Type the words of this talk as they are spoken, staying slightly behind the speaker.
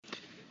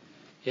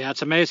Yeah,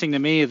 it's amazing to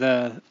me,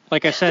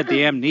 like I said,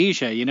 the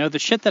amnesia, the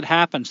shit that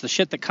happens, the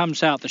shit that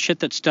comes out, the shit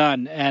that's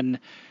done, and,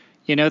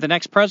 the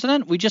next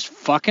president, we just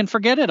fucking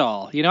forget it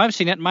all. I've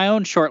seen it in my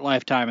own short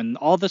lifetime, and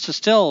all this is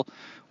still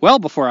well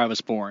before I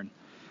was born.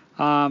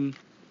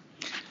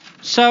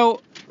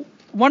 So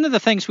one of the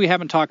things we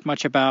haven't talked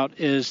much about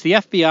is the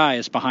FBI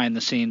is behind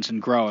the scenes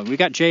and growing. We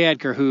got J.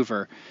 Edgar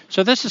Hoover.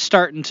 So this is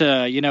starting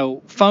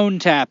to, phone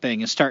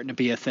tapping is starting to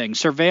be a thing.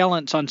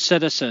 Surveillance on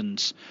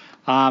citizens.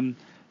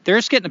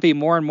 There's getting to be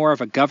more and more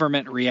of a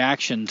government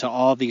reaction to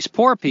all these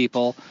poor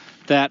people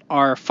that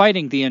are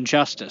fighting the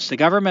injustice. The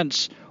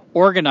government's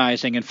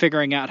organizing and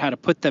figuring out how to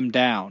put them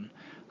down.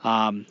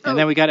 And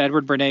then we got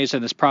Edward Bernays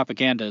and his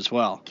propaganda as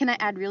well. Can I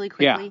add really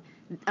quickly?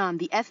 Yeah.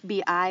 The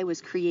FBI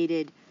was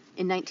created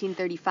in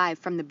 1935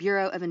 from the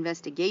Bureau of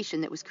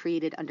Investigation that was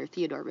created under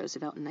Theodore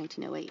Roosevelt in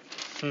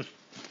 1908.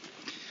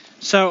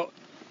 So,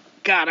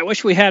 God, I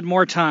wish we had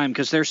more time,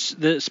 because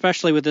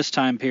especially with this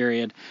time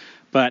period,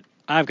 but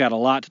I've got a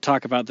lot to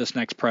talk about this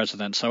next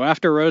president. So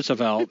after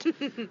Roosevelt,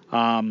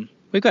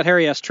 we've got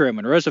Harry S.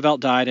 Truman.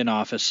 Roosevelt died in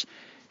office.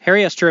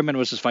 Harry S. Truman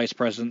was his vice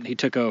president. He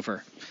took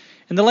over.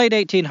 In the late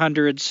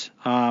 1800s,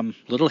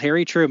 little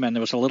Harry Truman, there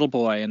was a little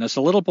boy, and as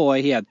a little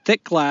boy, he had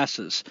thick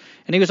glasses,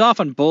 and he was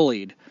often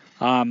bullied.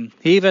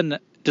 He even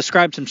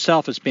described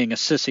himself as being a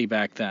sissy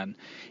back then.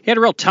 He had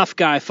a real tough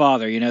guy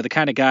father, the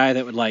kind of guy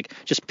that would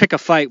just pick a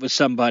fight with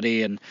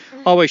somebody and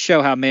always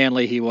show how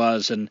manly he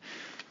was. And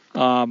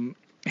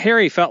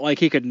Harry felt like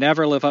he could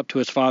never live up to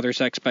his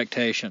father's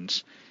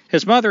expectations.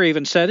 His mother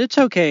even said, "It's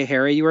okay,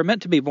 Harry, you were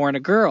meant to be born a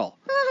girl."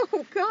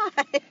 Oh,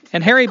 God.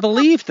 And Harry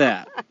believed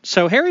that.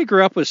 So Harry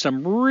grew up with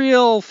some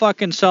real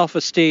fucking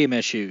self-esteem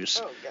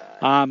issues. Oh,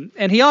 God.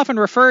 And he often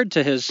referred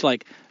to his,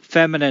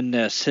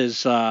 feminineness,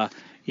 his,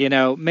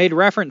 made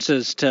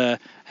references to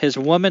his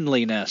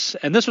womanliness.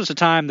 And this was a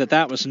time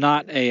that was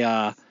not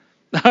a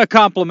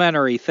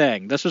complimentary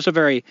thing. This was a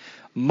very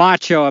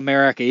macho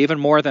America, even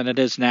more than it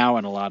is now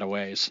in a lot of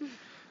ways.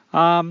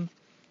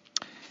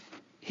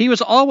 He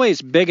was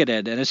always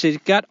bigoted, and as he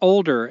got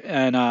older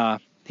and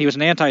he was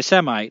an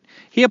anti-Semite,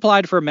 he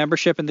applied for a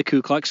membership in the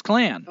Ku Klux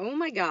Klan. Oh,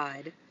 my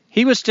God.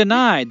 He was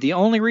denied. The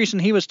only reason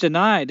he was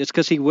denied is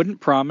because he wouldn't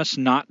promise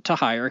not to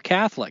hire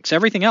Catholics.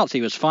 Everything else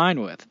he was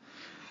fine with.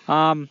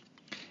 In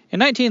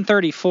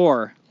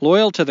 1934,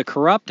 loyal to the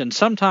corrupt and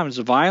sometimes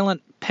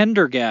violent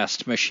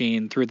Pendergast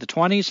machine through the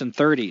 20s and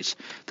 30s,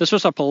 this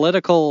was a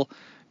political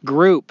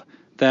group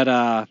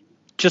that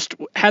just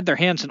had their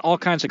hands in all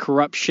kinds of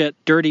corrupt shit,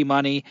 dirty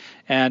money,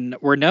 and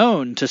were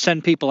known to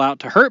send people out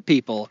to hurt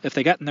people if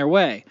they got in their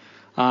way.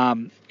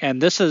 And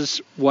this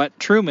is what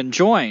Truman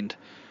joined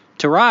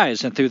to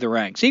rise and through the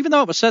ranks, even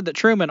though it was said that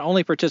Truman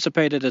only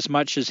participated as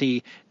much as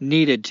he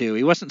needed to.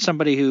 He wasn't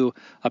somebody who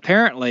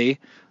apparently,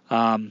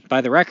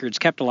 by the records,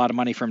 kept a lot of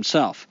money for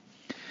himself.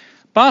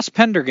 Boss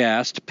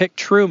Pendergast picked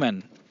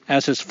Truman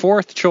as his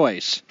fourth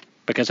choice,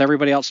 because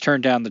everybody else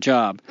turned down the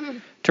job,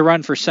 to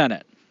run for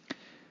Senate.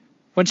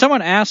 When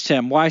someone asked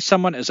him why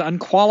someone as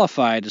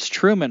unqualified as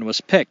Truman was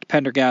picked,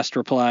 Pendergast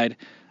replied,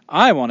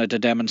 "I wanted to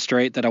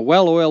demonstrate that a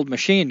well-oiled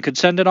machine could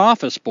send an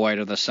office boy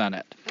to the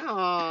Senate."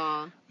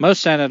 Aww.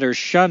 Most senators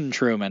shunned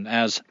Truman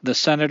as the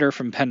senator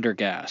from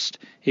Pendergast.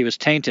 He was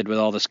tainted with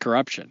all this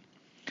corruption.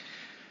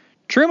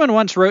 Truman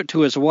once wrote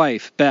to his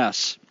wife,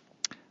 Bess,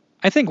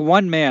 "I think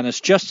one man is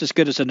just as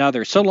good as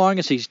another, so long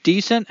as he's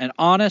decent and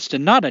honest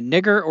and not a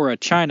nigger or a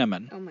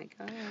Chinaman. Oh, my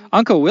God.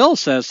 Uncle Will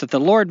says that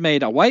the Lord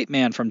made a white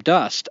man from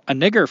dust, a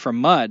nigger from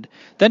mud,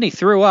 then he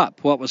threw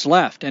up what was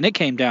left, and it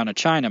came down a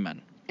Chinaman."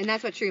 And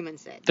that's what Truman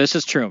said. This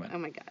is Truman. Oh,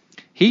 my God.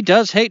 "He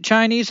does hate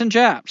Chinese and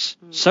Japs.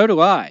 So do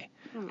I.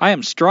 I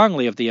am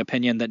strongly of the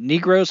opinion that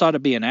Negroes ought to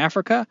be in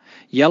Africa,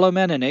 yellow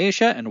men in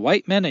Asia, and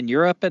white men in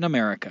Europe and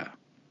America."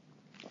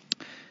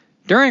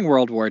 During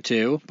World War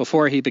II,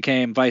 before he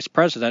became vice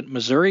president,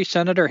 Missouri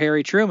Senator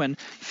Harry Truman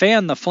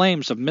fanned the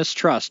flames of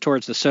mistrust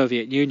towards the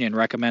Soviet Union,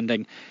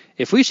 recommending,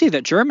 "If we see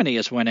that Germany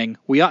is winning,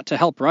 we ought to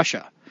help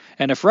Russia.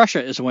 And if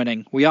Russia is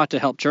winning, we ought to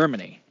help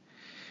Germany.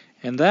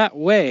 In that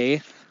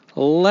way,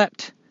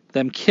 let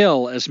them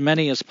kill as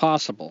many as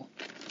possible."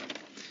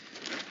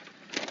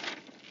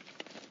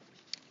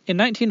 In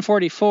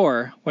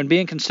 1944, when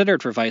being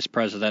considered for vice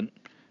president,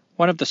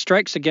 one of the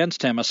strikes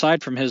against him,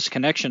 aside from his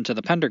connection to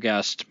the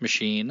Pendergast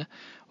machine,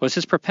 was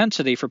his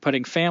propensity for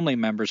putting family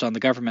members on the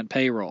government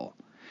payroll.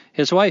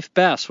 His wife,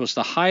 Bess, was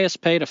the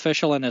highest paid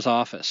official in his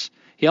office.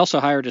 He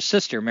also hired his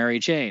sister, Mary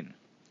Jane.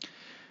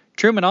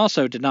 Truman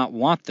also did not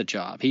want the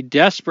job. He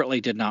desperately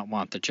did not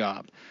want the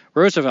job.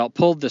 Roosevelt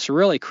pulled this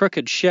really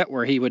crooked shit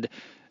where he would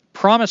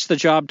promise the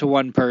job to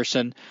one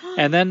person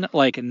and then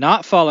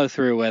not follow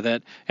through with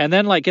it, and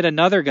then get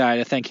another guy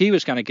to think he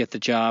was going to get the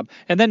job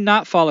and then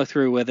not follow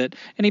through with it.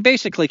 And he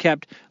basically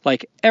kept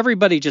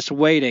everybody just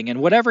waiting,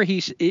 and whatever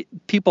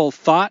people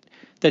thought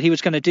that he was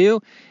going to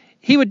do,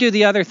 he would do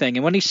the other thing.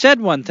 And when he said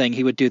one thing,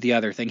 he would do the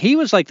other thing. He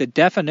was the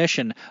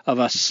definition of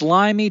a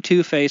slimy,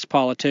 two-faced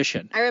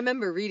politician. I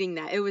remember reading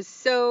that. It was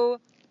so,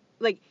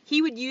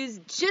 he would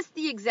use just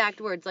the exact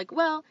words.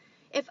 Well,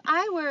 if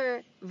I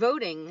were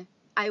voting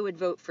I would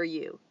vote for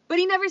you. But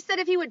he never said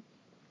if he would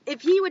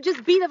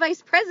just be the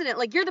vice president.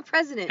 Like, you're the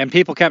president. And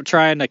people kept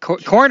trying to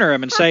corner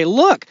him and say,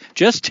 look,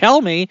 just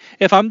tell me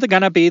if I'm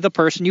going to be the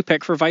person you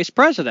pick for vice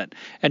president.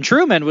 And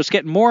Truman was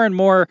getting more and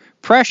more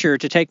pressure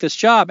to take this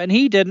job, and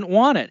he didn't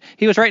want it.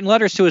 He was writing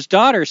letters to his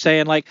daughter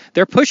saying, like,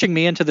 they're pushing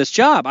me into this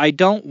job. I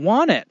don't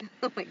want it.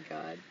 Oh, my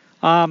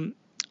God.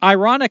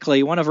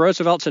 Ironically, one of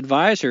Roosevelt's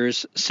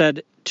advisors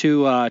said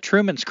to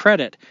Truman's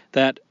credit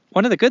that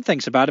one of the good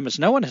things about him is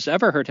no one has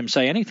ever heard him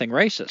say anything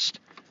racist.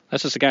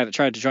 This is the guy that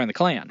tried to join the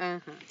Klan.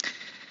 Uh-huh.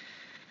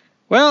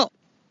 Well,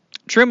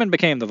 Truman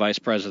became the vice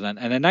president,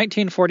 and in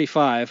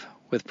 1945,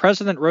 with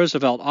President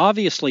Roosevelt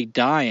obviously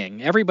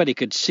dying, everybody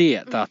could see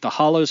it. The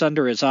hollows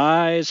under his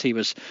eyes, he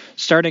was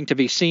starting to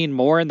be seen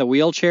more in the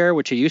wheelchair,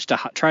 which he used to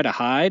try to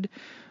hide.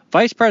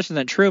 Vice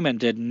President Truman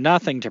did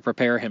nothing to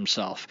prepare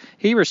himself.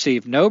 He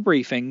received no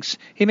briefings,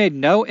 he made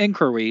no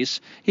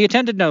inquiries, he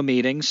attended no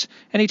meetings,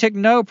 and he took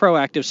no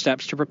proactive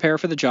steps to prepare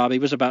for the job he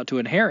was about to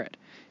inherit.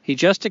 He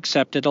just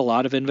accepted a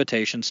lot of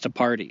invitations to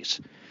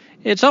parties.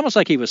 It's almost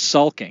like he was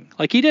sulking.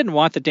 Like, he didn't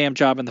want the damn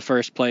job in the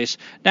first place.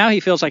 Now he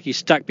feels like he's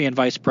stuck being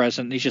vice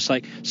president. He's just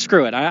like,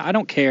 screw it. I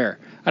don't care.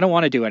 I don't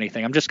want to do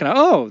anything. I'm just going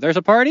to, there's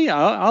a party?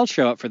 I'll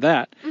show up for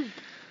that.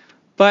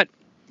 But,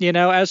 you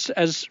know,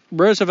 as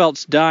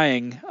Roosevelt's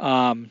dying,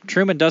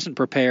 Truman doesn't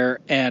prepare,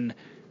 and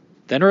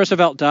then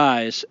Roosevelt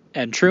dies,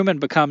 and Truman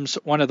becomes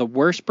one of the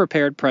worst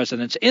prepared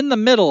presidents in the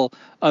middle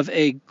of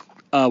a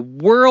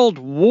world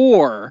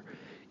war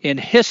in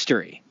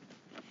history.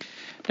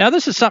 Now,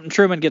 this is something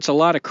Truman gets a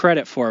lot of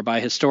credit for by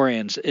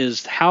historians,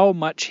 is how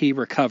much he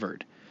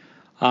recovered.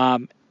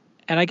 And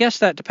I guess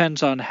that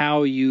depends on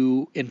how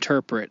you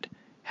interpret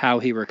how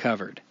he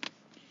recovered.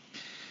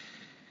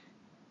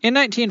 In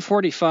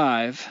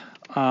 1945,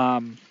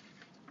 on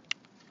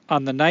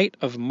the night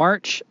of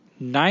March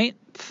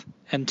 9th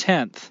and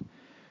 10th,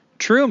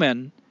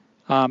 Truman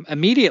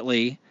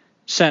immediately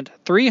sent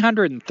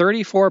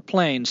 334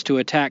 planes to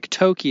attack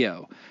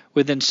Tokyo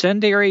with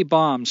incendiary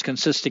bombs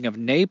consisting of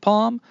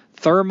napalm,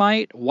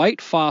 thermite, white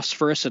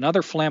phosphorus, and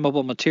other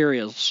flammable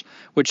materials,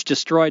 which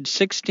destroyed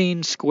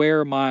 16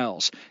 square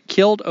miles,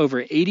 killed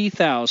over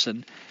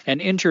 80,000,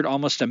 and injured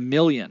almost 1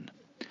 million.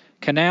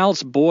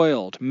 Canals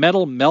boiled,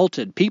 metal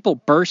melted, people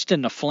burst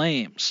into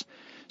flames.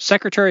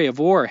 Secretary of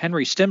War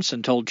Henry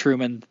Stimson told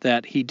Truman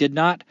that he did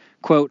not,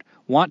 quote,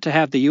 want to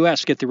have the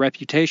U.S. get the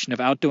reputation of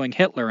outdoing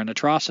Hitler in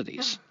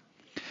atrocities.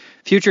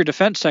 Future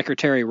Defense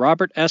Secretary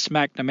Robert S.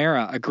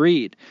 McNamara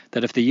agreed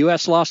that if the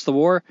U.S. lost the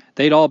war,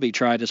 they'd all be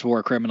tried as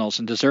war criminals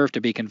and deserve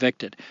to be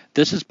convicted.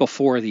 This is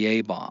before the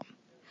A-bomb.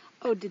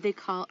 Oh, did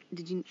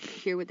you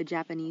hear what the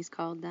Japanese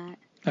called that?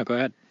 Oh, go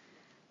ahead.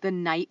 The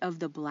Night of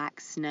the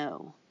Black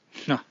Snow.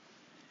 No.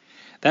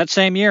 That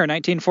same year,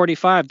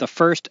 1945, the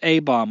first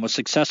A-bomb was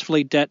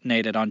successfully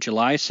detonated on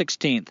July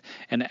 16th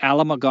in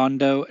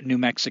Alamogordo, New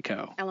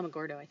Mexico.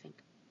 Alamogordo, I think.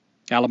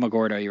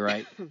 Alamogordo, you're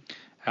right.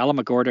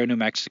 Alamogordo, New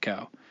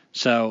Mexico.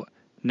 So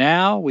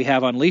now we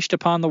have unleashed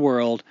upon the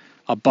world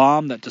a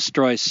bomb that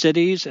destroys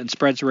cities and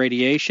spreads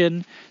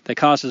radiation, that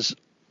causes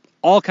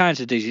all kinds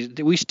of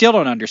diseases. We still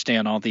don't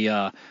understand all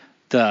the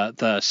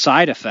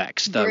side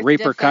effects, the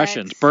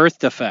repercussions, birth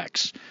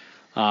defects.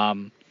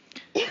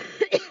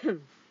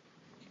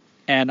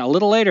 And a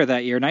little later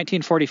that year,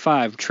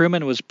 1945,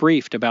 Truman was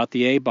briefed about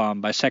the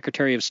A-bomb by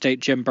Secretary of State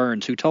Jim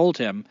Burns, who told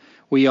him,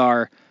 "We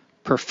are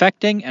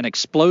perfecting an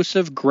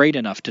explosive great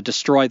enough to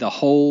destroy the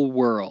whole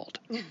world."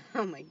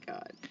 Oh, my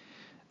God.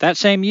 That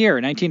same year,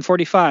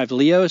 1945,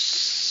 Leo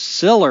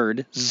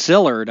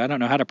Szilard, I don't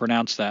know how to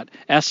pronounce that,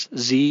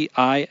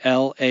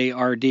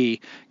 Szilard,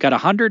 got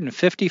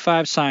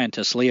 155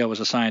 scientists, Leo was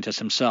a scientist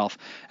himself,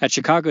 at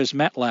Chicago's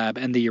Met Lab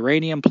and the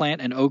uranium plant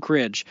in Oak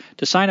Ridge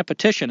to sign a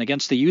petition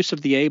against the use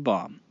of the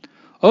A-bomb.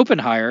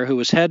 Oppenheimer, who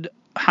was head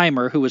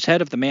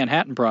of the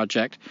Manhattan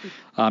Project,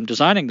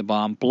 designing the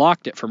bomb,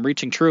 blocked it from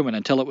reaching Truman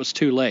until it was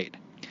too late.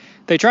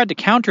 They tried to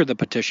counter the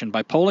petition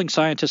by polling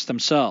scientists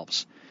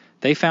themselves.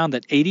 They found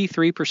that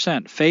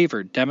 83%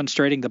 favored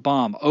demonstrating the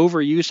bomb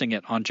over using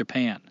it on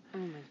Japan. Oh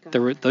my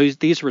God.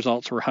 These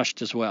results were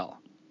hushed as well.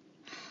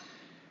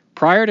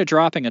 Prior to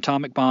dropping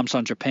atomic bombs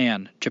on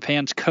Japan,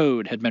 Japan's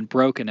code had been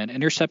broken and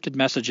intercepted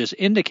messages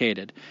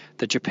indicated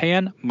that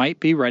Japan might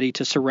be ready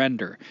to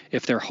surrender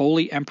if their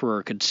holy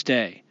emperor could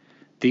stay.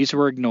 These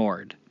were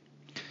ignored.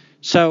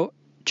 So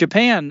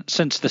Japan,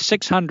 since the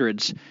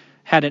 600s,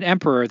 had an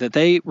emperor that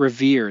they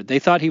revered. They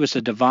thought he was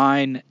a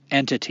divine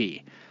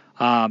entity.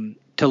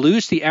 To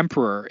lose the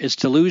emperor is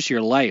to lose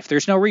your life.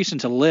 There's no reason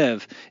to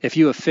live if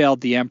you have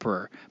failed the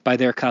emperor by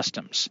their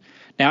customs.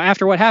 Now,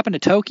 after what happened to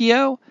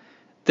Tokyo,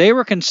 they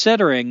were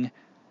considering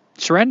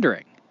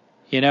surrendering.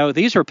 You know,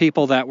 these were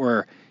people that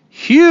were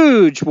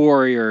huge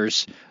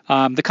warriors.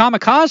 The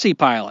kamikaze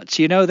pilots,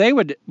 you know, they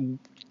would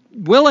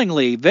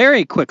willingly,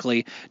 very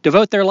quickly,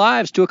 devote their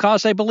lives to a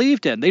cause they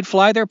believed in. They'd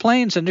fly their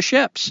planes into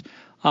ships.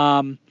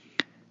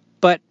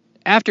 But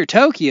after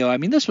Tokyo, I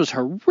mean, this was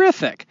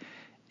horrific.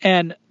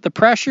 And the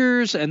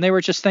pressures, and they were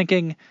just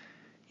thinking,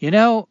 you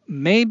know,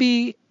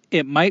 maybe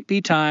it might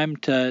be time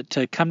to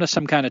come to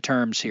some kind of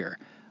terms here.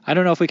 I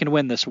don't know if we can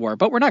win this war,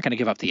 but we're not going to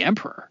give up the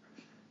emperor.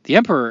 The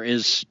emperor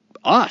is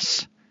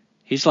us.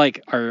 He's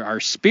like our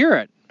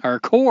spirit, our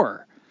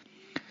core.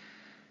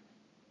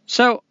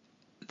 So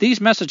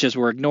these messages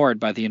were ignored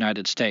by the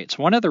United States.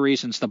 One of the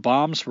reasons the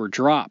bombs were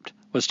dropped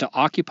was to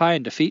occupy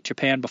and defeat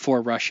Japan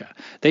before Russia.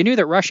 They knew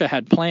that Russia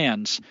had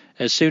plans,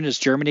 as soon as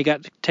Germany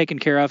got taken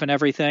care of and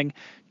everything,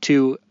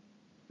 to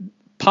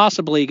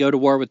possibly go to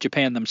war with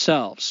Japan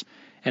themselves.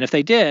 And if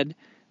they did,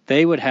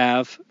 they would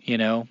have,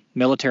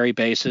 military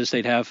bases.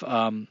 They'd have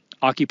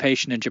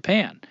occupation in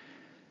Japan.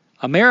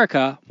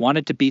 America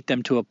wanted to beat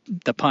them to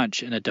the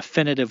punch in a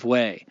definitive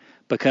way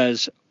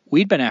because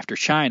we'd been after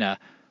China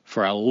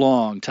for a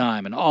long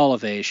time in all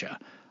of Asia.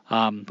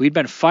 We'd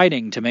been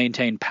fighting to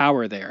maintain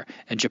power there,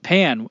 and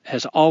Japan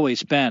has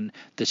always been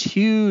this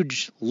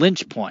huge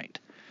lynch point.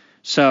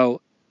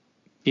 So,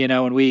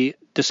 when we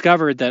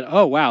discovered that,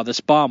 oh, wow,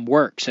 this bomb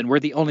works, and we're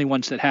the only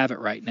ones that have it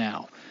right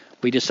now,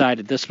 we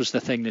decided this was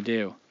the thing to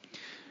do.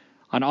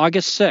 On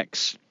August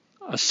 6th,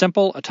 a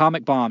simple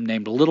atomic bomb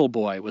named Little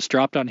Boy was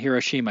dropped on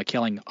Hiroshima,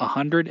 killing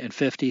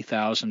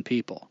 150,000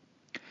 people.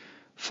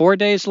 4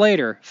 days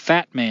later,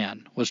 Fat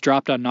Man was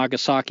dropped on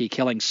Nagasaki,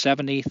 killing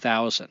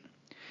 70,000.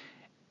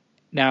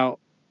 Now,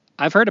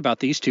 I've heard about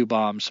these two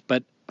bombs,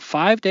 but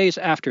 5 days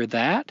after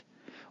that,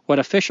 what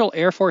official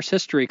Air Force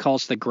history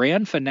calls the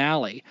grand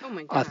finale,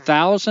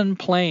 1,000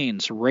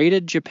 planes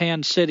raided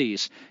Japan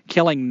cities,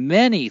 killing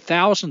many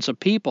thousands of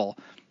people,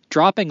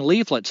 dropping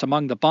leaflets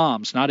among the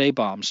bombs, not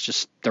A-bombs,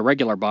 just the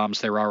regular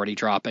bombs they were already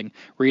dropping,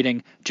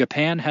 reading,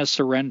 "Japan has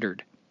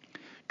surrendered."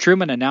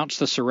 Truman announced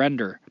the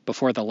surrender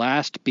before the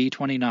last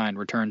B-29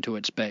 returned to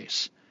its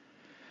base.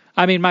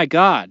 I mean, my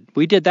God,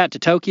 we did that to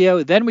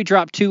Tokyo, then we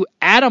dropped 2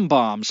 atom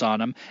bombs on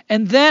them,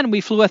 and then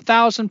we flew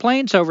 1,000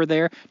 planes over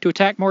there to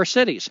attack more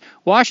cities.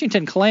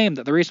 Washington claimed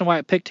that the reason why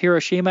it picked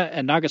Hiroshima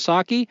and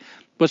Nagasaki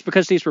was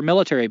because these were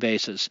military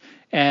bases,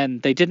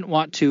 and they didn't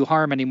want to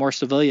harm any more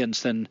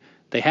civilians than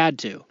they had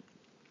to.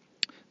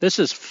 This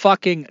is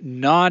fucking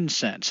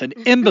nonsense. An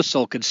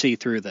imbecile could see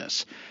through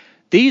this.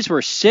 These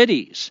were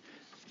cities.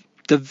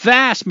 The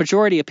vast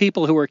majority of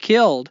people who were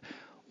killed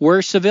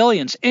were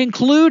civilians,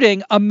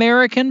 including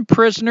American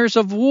prisoners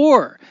of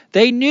war.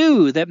 They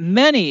knew that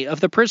many of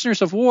the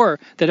prisoners of war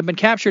that had been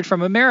captured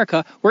from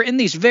America were in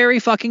these very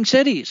fucking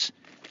cities.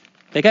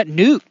 They got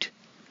nuked.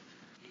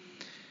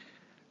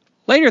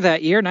 Later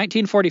that year,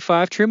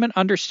 1945, Truman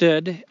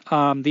understood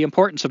the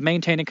importance of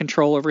maintaining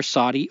control over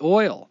Saudi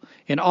oil.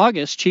 In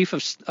August, Chief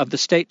of the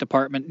State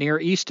Department Near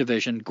East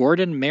Division,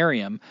 Gordon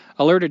Merriam,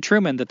 alerted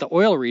Truman that the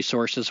oil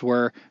resources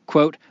were,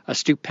 quote, a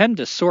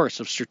stupendous source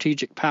of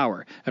strategic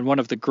power and one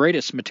of the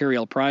greatest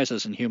material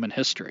prizes in human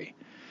history.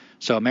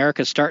 So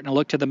America's starting to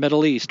look to the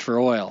Middle East for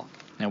oil,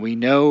 and we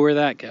know where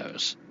that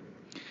goes.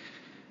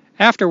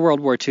 After World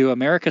War II,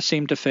 America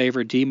seemed to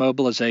favor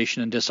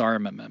demobilization and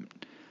disarmament.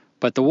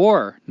 But the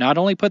war not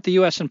only put the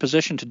U.S. in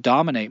position to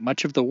dominate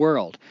much of the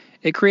world,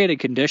 it created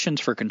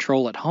conditions for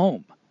control at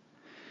home.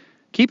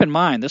 Keep in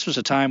mind, this was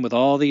a time with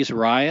all these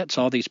riots,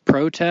 all these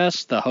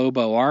protests, the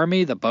hobo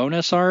army, the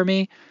bonus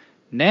army.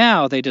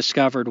 Now they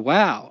discovered,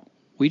 wow,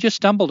 we just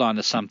stumbled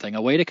onto something,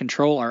 a way to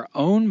control our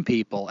own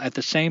people. At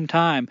the same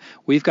time,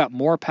 we've got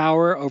more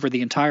power over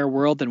the entire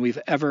world than we've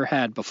ever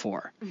had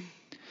before.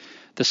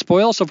 The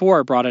spoils of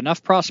war brought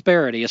enough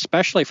prosperity,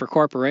 especially for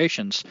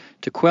corporations,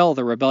 to quell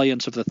the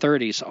rebellions of the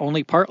 30s,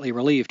 only partly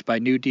relieved by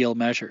New Deal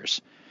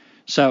measures.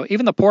 So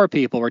even the poor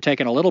people were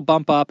taking a little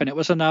bump up, and it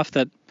was enough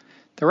that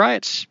the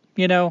riots,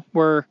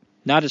 were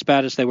not as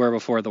bad as they were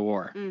before the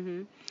war.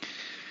 Mm-hmm.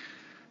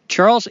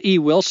 Charles E.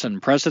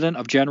 Wilson, president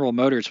of General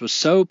Motors, was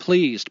so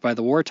pleased by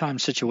the wartime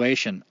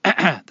situation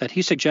that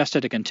he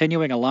suggested a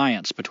continuing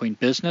alliance between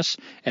business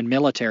and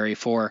military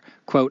for,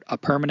 quote, a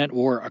permanent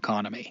war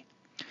economy.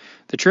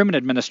 The Truman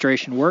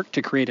administration worked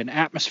to create an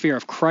atmosphere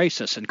of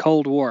crisis and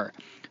Cold War,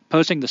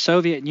 posing the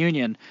Soviet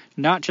Union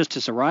not just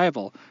as a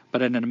rival,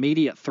 but an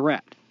immediate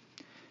threat.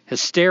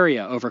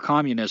 Hysteria over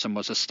communism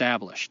was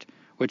established,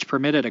 which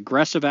permitted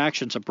aggressive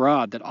actions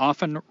abroad that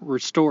often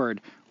restored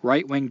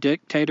right-wing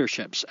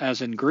dictatorships,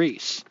 as in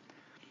Greece.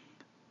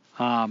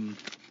 And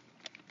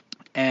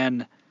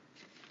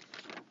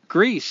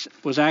Greece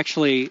was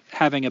actually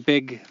having a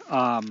big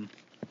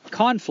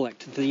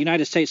conflict that the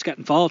United States got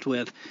involved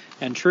with,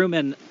 and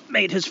Truman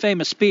made his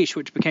famous speech,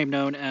 which became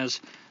known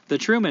as the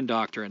Truman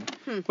Doctrine,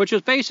 which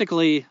was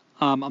basically,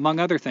 among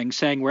other things,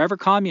 saying wherever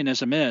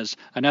communism is,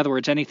 in other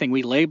words, anything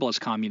we label as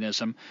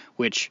communism,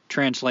 which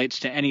translates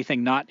to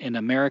anything not in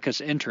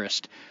America's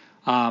interest,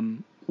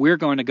 we're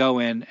going to go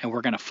in and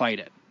we're going to fight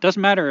it.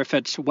 Doesn't matter if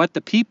it's what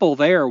the people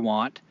there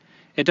want.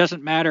 It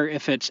doesn't matter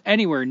if it's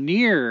anywhere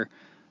near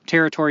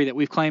territory that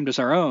we've claimed as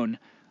our own.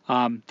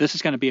 This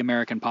is going to be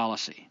American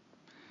policy.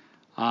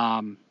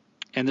 And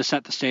this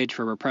set the stage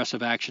for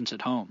repressive actions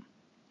at home.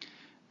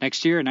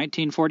 Next year, in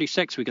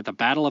 1946, we get the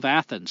Battle of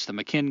Athens. The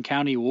McKinn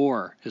County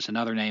War is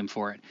another name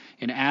for it,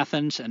 in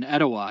Athens and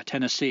Etowah,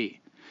 Tennessee.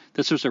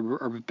 This was a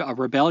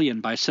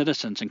rebellion by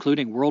citizens,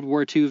 including World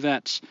War II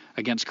vets,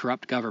 against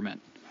corrupt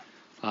government.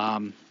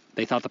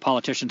 They thought the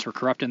politicians were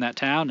corrupt in that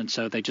town, and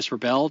so they just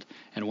rebelled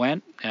and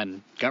went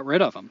and got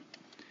rid of them.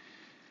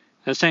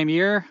 That same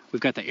year,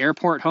 we've got the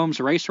Airport Homes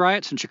race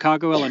riots in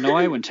Chicago,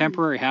 Illinois, when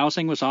temporary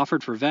housing was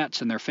offered for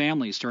vets and their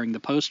families during the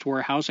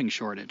post-war housing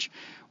shortage.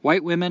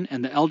 White women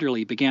and the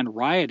elderly began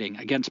rioting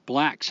against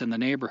blacks in the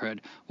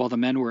neighborhood while the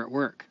men were at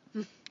work.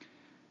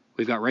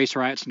 We've got race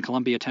riots in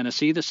Columbia,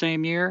 Tennessee the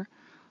same year.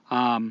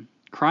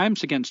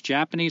 Crimes against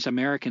Japanese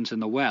Americans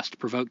in the West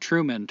provoked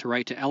Truman to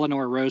write to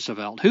Eleanor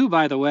Roosevelt, who,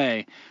 by the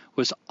way,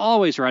 was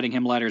always writing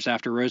him letters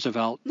after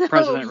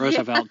President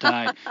Roosevelt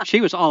died.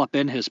 She was all up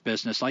in his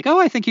business, like, oh,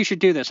 I think you should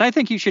do this. I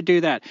think you should do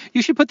that.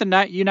 You should put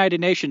the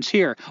United Nations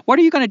here. What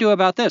are you going to do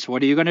about this?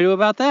 What are you going to do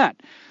about that?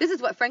 This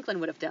is what Franklin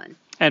would have done.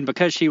 And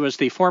because she was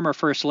the former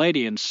First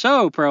Lady and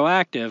so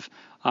proactive,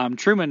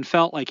 Truman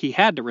felt like he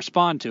had to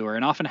respond to her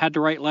and often had to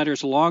write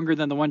letters longer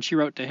than the one she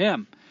wrote to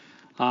him.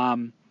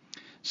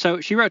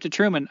 So she wrote to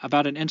Truman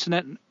about an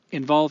incident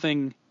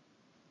involving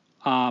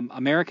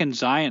American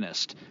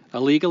Zionists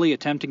illegally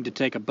attempting to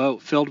take a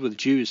boat filled with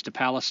Jews to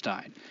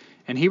Palestine.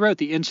 And he wrote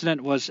the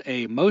incident was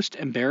a most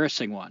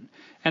embarrassing one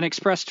and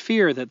expressed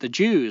fear that the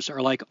Jews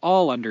are like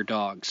all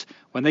underdogs.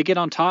 When they get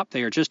on top,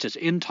 they are just as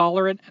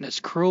intolerant and as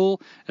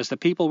cruel as the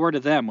people were to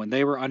them when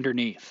they were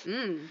underneath.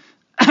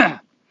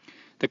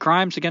 The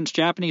crimes against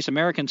Japanese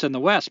Americans in the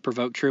West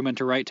provoked Truman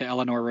to write to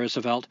Eleanor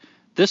Roosevelt,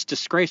 "This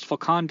disgraceful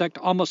conduct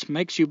almost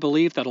makes you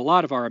believe that a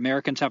lot of our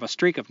Americans have a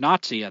streak of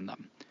Nazi in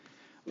them,"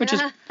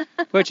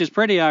 which is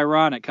pretty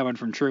ironic coming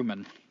from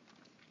Truman.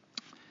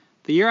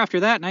 The year after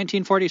that,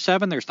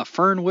 1947, there's the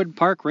Fernwood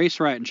Park race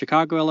riot in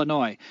Chicago,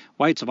 Illinois.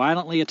 Whites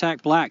violently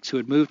attacked blacks who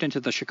had moved into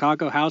the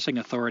Chicago Housing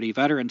Authority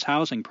Veterans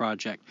Housing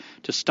Project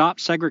to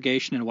stop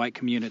segregation in white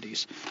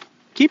communities.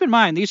 Keep in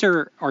mind, these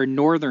are our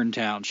northern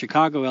towns,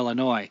 Chicago,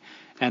 Illinois,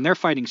 and they're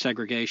fighting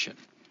segregation.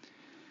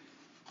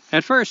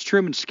 At first,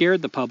 Truman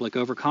scared the public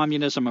over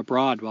communism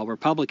abroad, while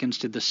Republicans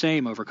did the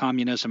same over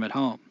communism at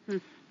home.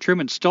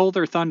 Truman stole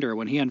their thunder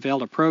when he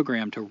unveiled a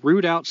program to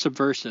root out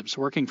subversives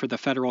working for the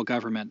federal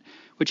government,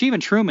 which even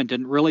Truman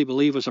didn't really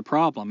believe was a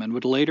problem and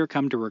would later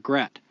come to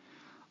regret.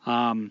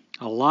 A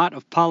lot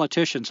of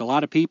politicians, a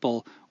lot of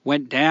people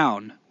went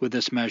down with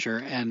this measure,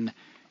 and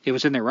it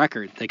was in their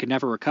record. They could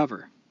never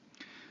recover.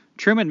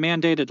 Truman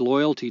mandated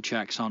loyalty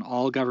checks on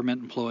all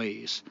government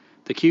employees.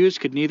 The accused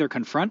could neither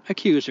confront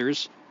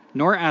accusers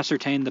nor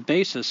ascertain the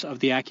basis of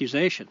the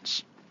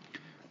accusations.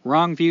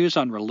 Wrong views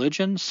on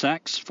religion,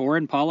 sex,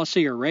 foreign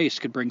policy, or race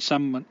could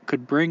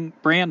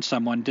brand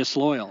someone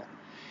disloyal.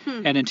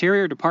 An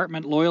Interior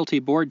Department Loyalty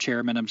Board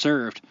chairman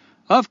observed,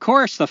 "Of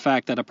course the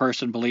fact that a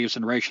person believes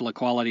in racial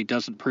equality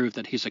doesn't prove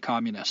that he's a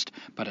communist,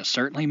 but it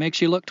certainly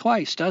makes you look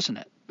twice, doesn't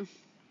it?"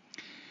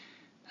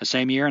 The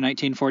same year, in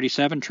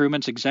 1947,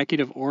 Truman's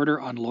executive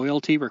order on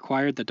loyalty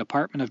required the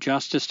Department of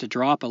Justice to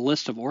draw up a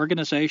list of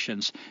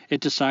organizations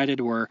it decided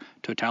were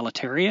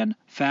totalitarian,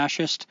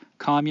 fascist,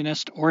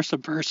 communist, or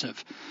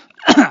subversive,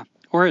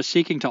 or as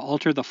seeking to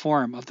alter the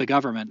form of the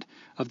government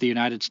of the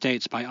United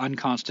States by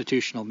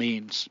unconstitutional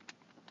means.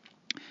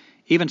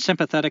 Even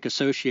sympathetic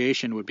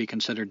association would be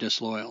considered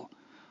disloyal.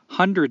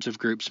 Hundreds of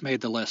groups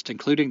made the list,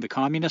 including the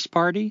Communist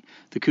Party,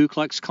 the Ku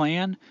Klux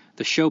Klan,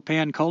 the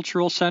Chopin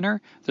Cultural Center,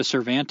 the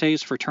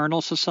Cervantes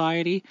Fraternal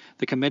Society,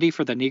 the Committee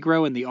for the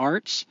Negro in the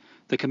Arts,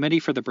 the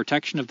Committee for the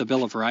Protection of the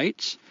Bill of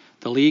Rights,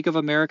 the League of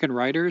American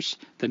Writers,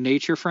 the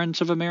Nature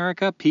Friends of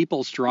America,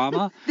 People's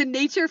Drama. The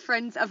Nature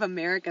Friends of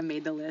America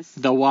made the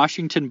list. The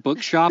Washington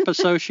Bookshop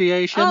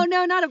Association. Oh,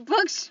 no, not a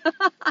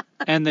bookshop.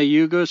 And the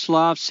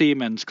Yugoslav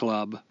Seamen's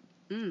Club.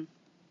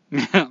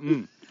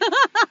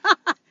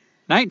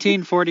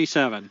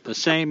 1947, the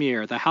same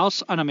year, the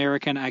House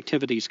Un-American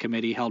Activities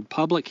Committee held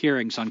public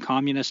hearings on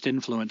communist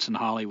influence in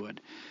Hollywood.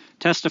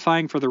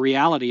 Testifying for the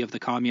reality of the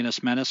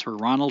communist menace were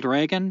Ronald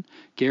Reagan,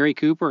 Gary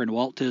Cooper, and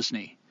Walt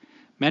Disney.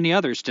 Many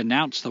others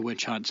denounced the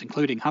witch hunts,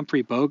 including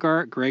Humphrey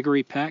Bogart,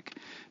 Gregory Peck,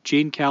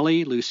 Gene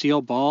Kelly,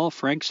 Lucille Ball,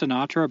 Frank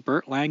Sinatra,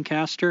 Burt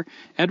Lancaster,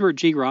 Edward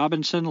G.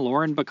 Robinson,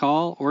 Lauren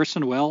Bacall,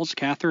 Orson Welles,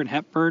 Katharine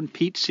Hepburn,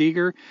 Pete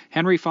Seeger,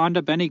 Henry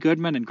Fonda, Benny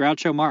Goodman, and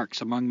Groucho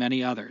Marx, among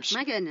many others.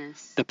 My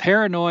goodness. The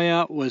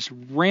paranoia was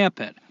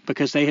rampant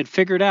because they had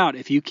figured out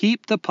if you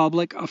keep the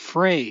public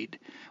afraid,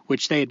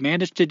 which they had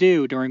managed to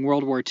do during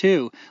World War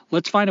II,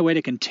 let's find a way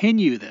to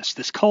continue this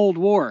Cold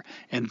War.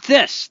 And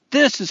this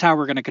is how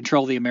we're going to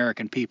control the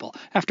American people.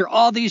 After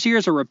all these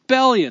years of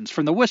rebellions,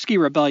 from the Whiskey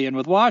Rebellion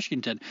with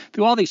Washington,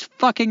 through all these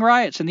fucking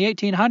riots in the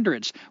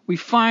 1800s, we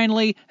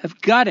finally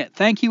have got it.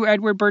 Thank you,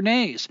 Edward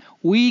Bernays.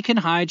 We can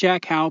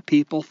hijack how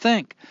people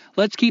think.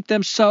 Let's keep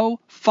them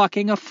so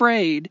fucking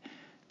afraid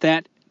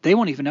that they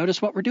won't even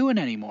notice what we're doing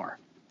anymore.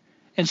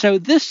 And so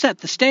this set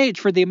the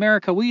stage for the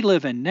America we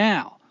live in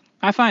now.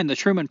 I find the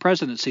Truman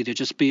presidency to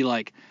just be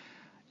like,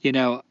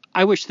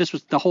 I wish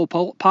the whole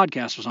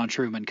podcast was on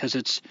Truman, because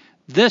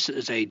this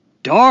is a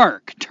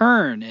dark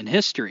turn in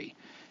history,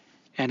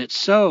 and it's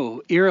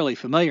so eerily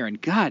familiar.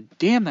 And God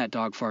damn, that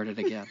dog farted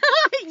again.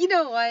 You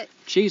know what?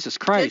 Jesus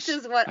Christ! This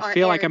is what I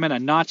feel like I'm in a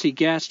Nazi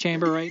gas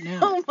chamber right now.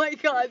 Oh my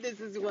God,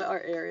 this is what our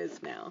air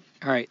is now.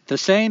 All right, the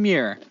same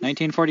year,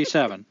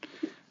 1947.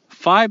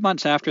 5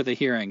 months after the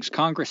hearings,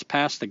 Congress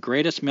passed the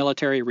greatest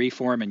military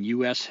reform in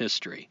U.S.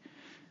 history.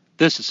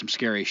 This is some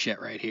scary shit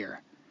right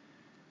here.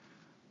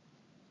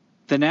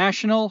 The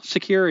National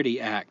Security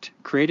Act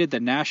created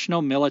the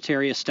national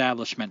military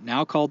establishment,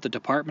 now called the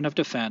Department of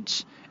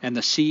Defense, and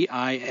the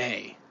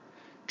CIA.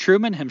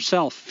 Truman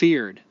himself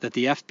feared that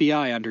the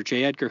FBI under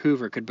J. Edgar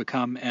Hoover could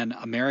become an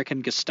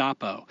American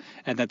Gestapo,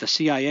 and that the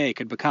CIA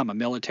could become a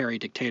military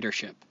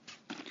dictatorship.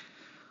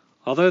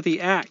 Although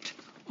the act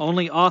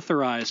only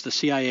authorized the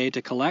CIA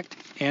to collect,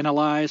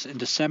 analyze, and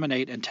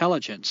disseminate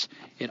intelligence,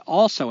 it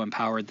also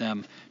empowered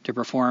them to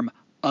perform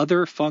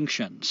other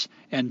functions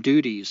and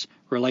duties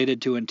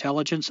related to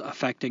intelligence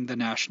affecting the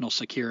national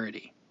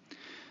security.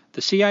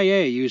 The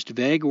CIA used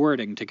vague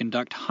wording to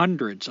conduct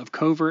hundreds of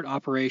covert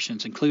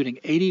operations, including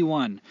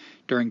 81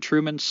 during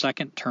Truman's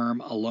second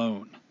term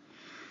alone.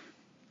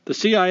 The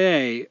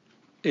CIA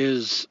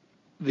is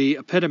the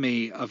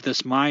epitome of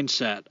this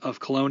mindset of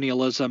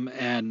colonialism,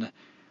 and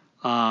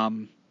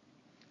the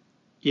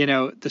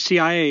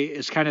CIA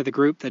is kind of the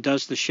group that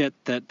does the shit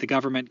that the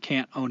government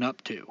can't own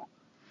up to.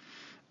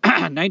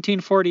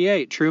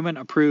 1948, Truman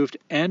approved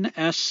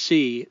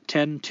NSC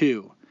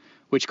 10-2,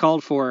 which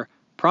called for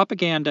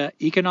propaganda,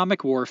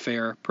 economic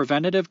warfare,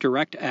 preventative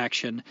direct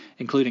action,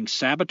 including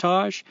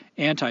sabotage,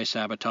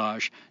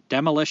 anti-sabotage,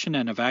 demolition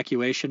and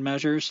evacuation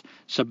measures,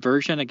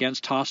 subversion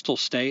against hostile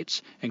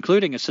states,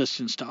 including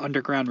assistance to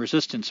underground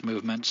resistance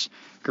movements,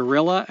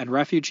 guerrilla and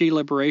refugee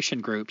liberation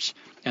groups,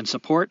 and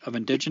support of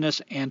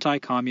indigenous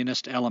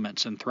anti-communist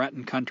elements in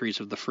threatened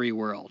countries of the free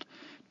world,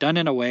 done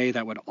in a way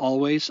that would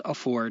always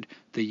afford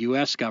the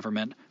U.S.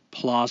 government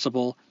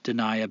plausible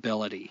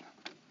deniability.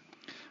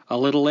 A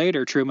little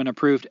later, Truman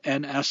approved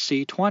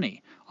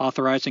NSC-20,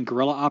 authorizing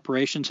guerrilla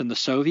operations in the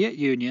Soviet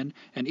Union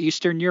and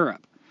Eastern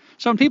Europe.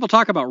 So when people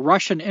talk about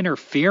Russian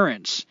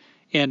interference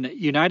in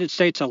United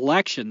States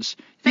elections,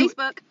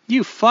 Facebook,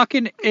 you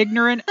fucking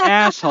ignorant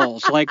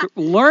assholes,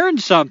 learn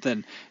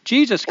something.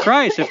 Jesus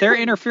Christ, if they're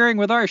interfering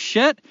with our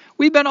shit,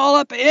 we've been all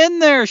up in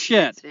their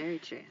shit. That's very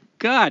true.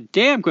 God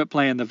damn, quit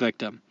playing the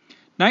victim.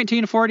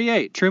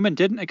 1948, Truman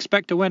didn't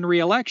expect to win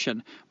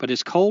re-election, but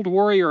his Cold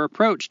Warrior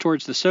approach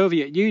towards the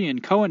Soviet Union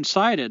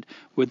coincided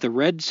with the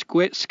Red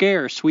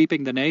Scare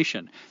sweeping the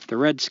nation, the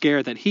Red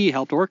Scare that he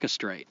helped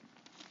orchestrate.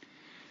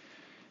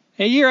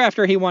 A year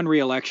after he won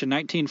re-election,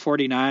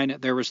 1949,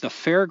 there was the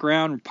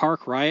Fairground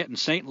Park riot in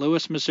St.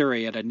 Louis,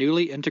 Missouri at a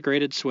newly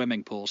integrated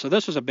swimming pool. So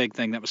this was a big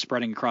thing that was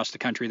spreading across the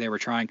country. They were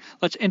trying,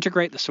 let's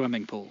integrate the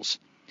swimming pools.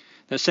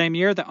 The same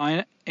year,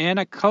 the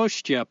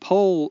Anacostia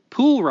pool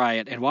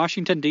riot in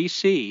Washington,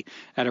 D.C.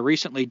 at a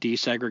recently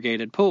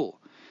desegregated pool.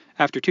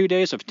 After 2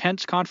 days of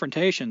tense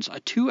confrontations, a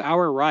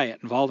 2-hour riot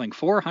involving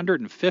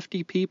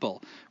 450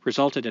 people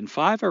resulted in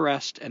 5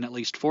 arrests and at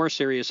least 4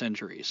 serious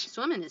injuries.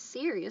 Swimming is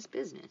serious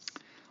business.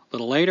 A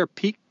little later,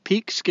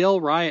 Peekskill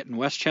riot in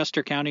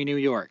Westchester County, New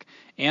York.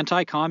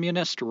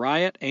 Anti-communist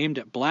riot aimed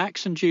at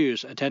blacks and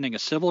Jews attending a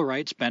civil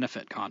rights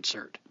benefit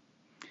concert.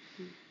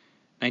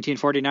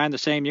 1949, the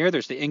same year,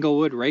 there's the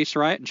Inglewood race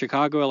riot in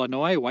Chicago,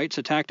 Illinois. Whites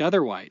attacked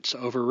other whites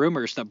over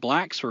rumors that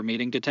blacks were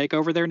meeting to take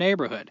over their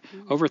neighborhood.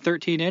 Over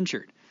 13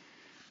 injured.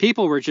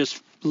 People were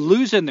just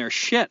losing their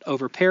shit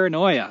over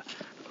paranoia.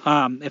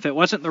 If it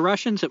wasn't the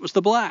Russians, it was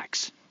the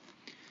blacks.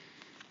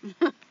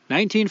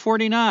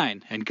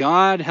 1949, and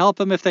God help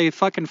them if they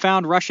fucking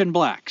found Russian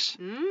blacks.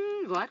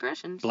 Black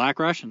Russians. Black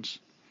Russians.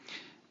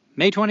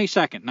 May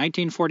 22nd,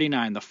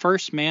 1949, the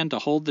first man to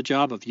hold the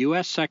job of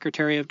U.S.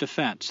 Secretary of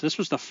Defense. This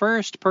was the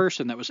first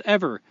person that was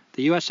ever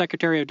the U.S.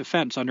 Secretary of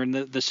Defense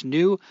under this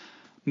new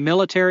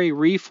military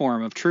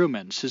reform of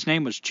Truman's. His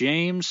name was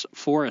James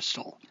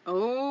Forrestal.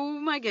 Oh,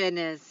 my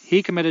goodness.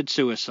 He committed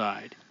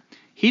suicide.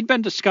 He'd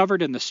been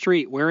discovered in the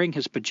street wearing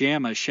his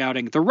pajamas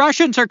shouting, "The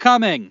Russians are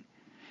coming!"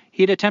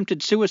 He'd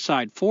attempted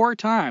suicide 4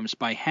 times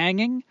by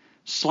hanging,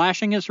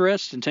 slashing his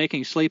wrists, and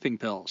taking sleeping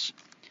pills.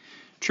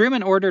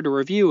 Truman ordered a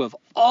review of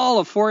all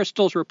of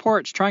Forrestal's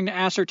reports, trying to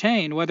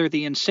ascertain whether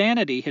the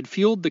insanity had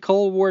fueled the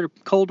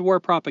Cold War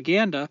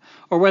propaganda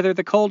or whether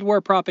the Cold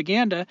War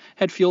propaganda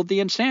had fueled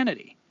the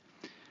insanity.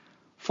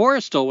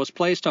 Forrestal was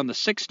placed on the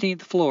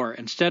 16th floor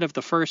instead of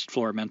the first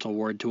floor mental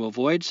ward to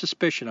avoid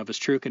suspicion of his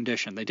true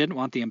condition. They didn't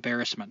want the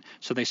embarrassment,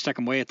 so they stuck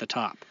him way at the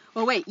top.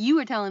 Well, wait, you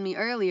were telling me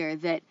earlier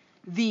that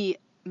the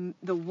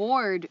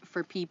ward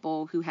for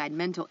people who had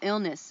mental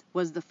illness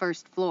was the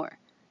first floor,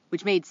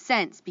 which made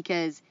sense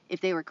because if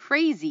they were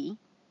crazy,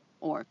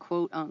 or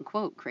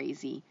quote-unquote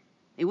crazy,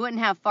 they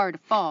wouldn't have far to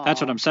fall.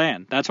 That's what I'm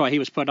saying. That's why he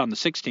was put on the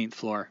 16th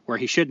floor, where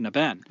he shouldn't have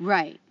been.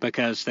 Right.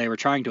 Because they were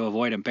trying to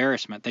avoid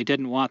embarrassment. They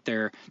didn't want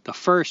the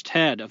first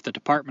head of the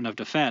Department of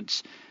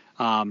Defense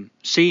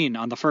seen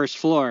on the first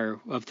floor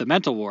of the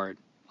mental ward,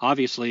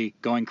 obviously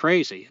going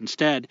crazy.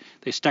 Instead,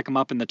 they stuck him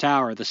up in the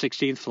tower, the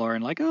 16th floor,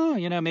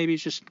 and maybe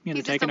he's just,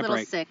 he's taking just a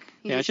break. Sick.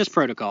 It's just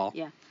protocol.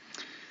 Yeah.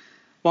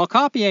 While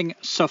copying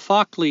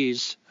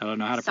Sophocles, I don't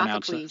know how to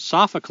pronounce it,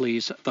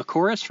 Sophocles, the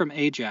chorus from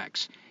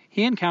Ajax,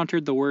 he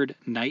encountered the word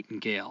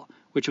nightingale,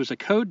 which was a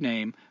code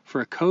name for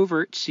a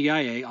covert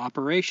CIA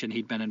operation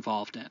he'd been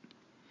involved in.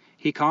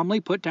 he calmly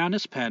put down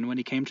his pen when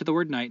he came to the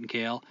word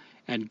nightingale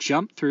and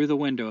jumped through the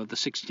window of the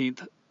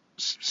 16th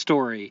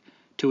story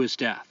to his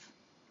death.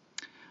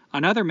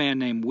 Another man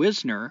named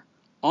Wisner,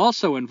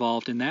 also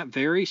involved in that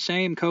very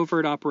same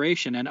covert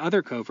operation and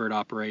other covert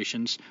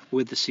operations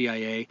with the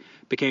CIA,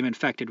 became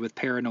infected with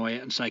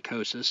paranoia and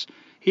psychosis.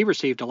 He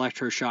received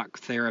electroshock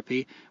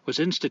therapy, was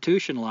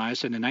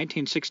institutionalized, and in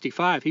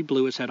 1965 he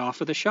blew his head off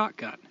with a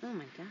shotgun. Oh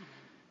my God.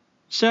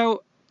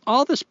 So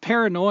all this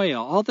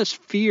paranoia, all this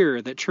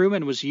fear that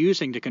Truman was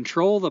using to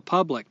control the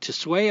public, to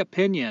sway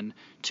opinion,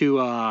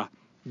 to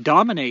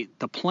dominate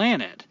the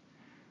planet,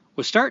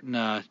 was starting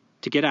to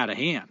get out of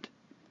hand.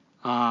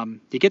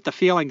 You get the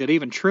feeling that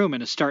even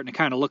Truman is starting to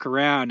kind of look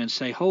around and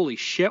say, holy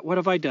shit, what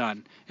have I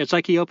done? It's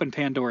like he opened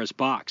Pandora's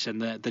box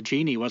and the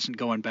genie wasn't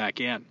going back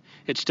in.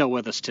 It's still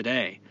with us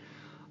today.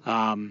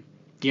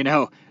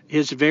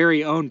 His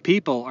very own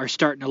people are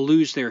starting to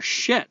lose their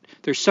shit.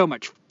 There's so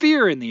much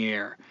fear in the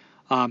air.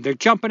 They're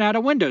jumping out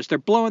of windows. They're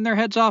blowing their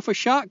heads off with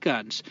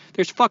shotguns.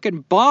 There's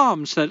fucking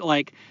bombs that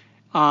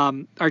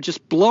are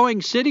just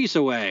blowing cities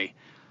away.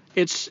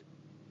 It's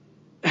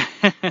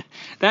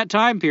that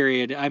time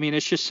period, I mean,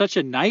 it's just such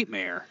a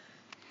nightmare.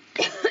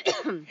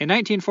 In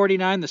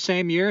 1949, the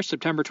same year,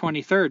 September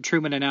 23rd,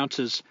 Truman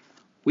announces,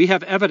 "We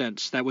have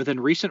evidence that within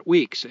recent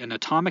weeks an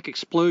atomic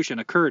explosion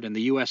occurred in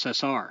the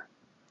USSR."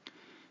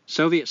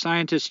 Soviet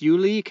scientist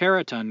Yuli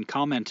Karatin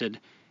commented,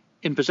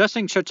 "In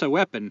possessing such a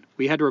weapon,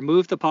 we had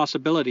removed the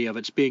possibility of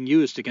its being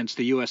used against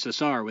the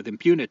USSR with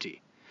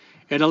impunity.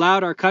 It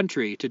allowed our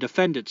country to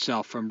defend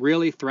itself from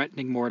really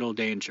threatening mortal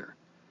danger."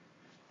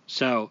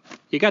 So,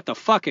 you got the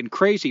fucking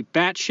crazy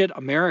batshit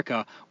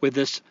America with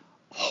this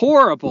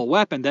horrible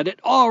weapon that it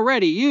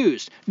already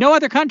used. No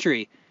other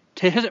country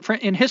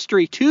in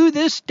history to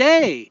this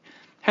day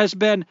has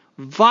been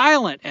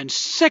violent and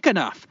sick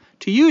enough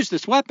to use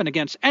this weapon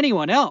against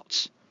anyone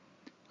else.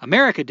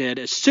 America did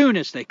as soon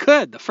as they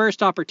could, the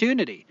first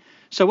opportunity.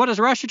 So what does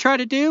Russia try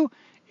to do?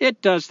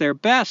 It does their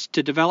best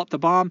to develop the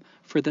bomb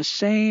for the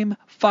same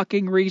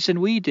fucking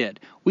reason we did.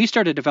 We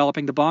started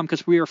developing the bomb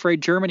because we were afraid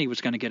Germany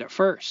was going to get it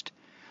first.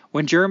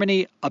 When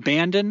Germany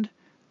abandoned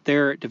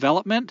their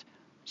development,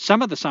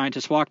 some of the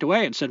scientists walked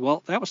away and said,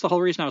 well, that was the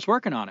whole reason I was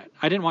working on it.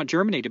 I didn't want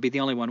Germany to be the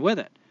only one with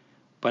it.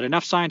 But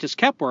enough scientists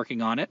kept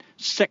working on it,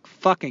 sick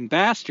fucking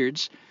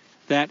bastards,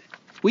 that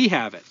we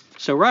have it.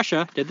 So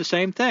Russia did the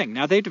same thing.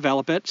 Now they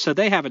develop it, so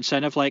they have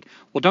incentive like,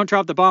 well, don't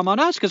drop the bomb on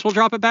us because we'll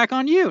drop it back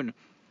on you.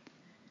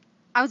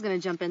 I was going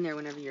to jump in there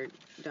whenever you're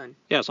done.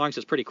 Yeah, as long as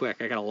it's pretty quick.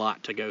 I got a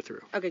lot to go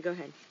through. Okay, go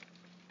ahead.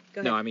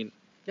 No, I mean...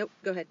 Nope,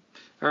 go ahead.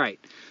 All right.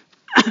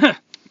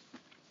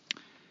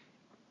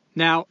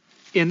 Now,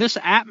 in this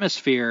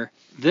atmosphere,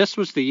 this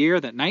was the year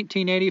that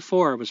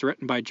 1984 was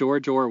written by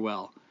George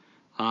Orwell,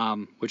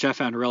 which I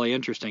found really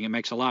interesting. It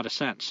makes a lot of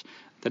sense.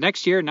 The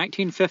next year,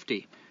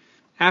 1950,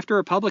 after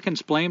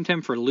Republicans blamed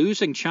him for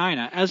losing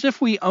China, as if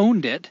we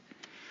owned it,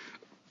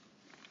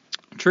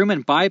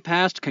 Truman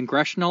bypassed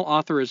congressional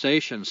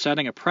authorization,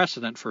 setting a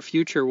precedent for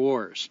future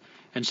wars,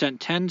 and sent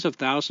tens of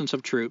thousands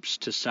of troops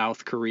to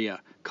South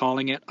Korea,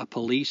 calling it a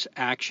police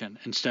action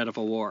instead of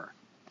a war.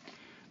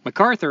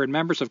 MacArthur and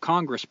members of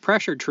Congress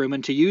pressured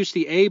Truman to use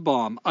the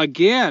A-bomb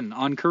again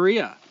on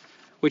Korea,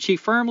 which he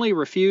firmly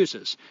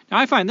refuses. Now,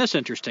 I find this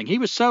interesting. He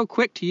was so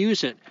quick to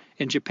use it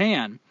in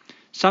Japan.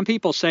 Some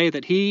people say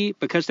that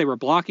because they were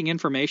blocking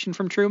information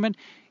from Truman,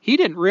 he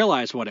didn't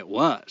realize what it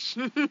was.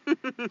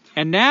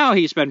 And now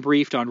he's been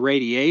briefed on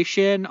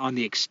radiation, on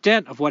the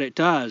extent of what it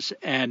does,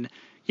 and,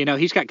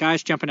 he's got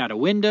guys jumping out of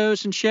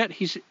windows and shit.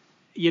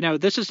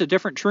 This is a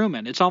different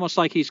Truman. It's almost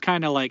like he's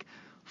kind of like,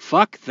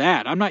 fuck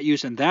that. I'm not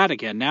using that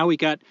again. Now we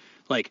got,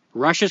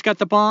 Russia's got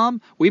the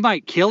bomb. We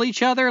might kill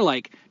each other.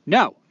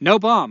 No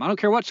bomb. I don't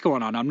care what's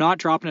going on. I'm not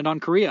dropping it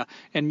on Korea.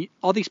 And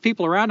all these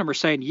people around him are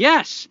saying,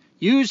 yes,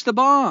 use the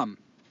bomb.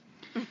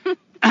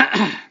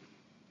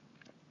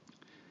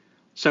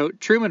 So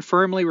Truman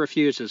firmly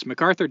refuses.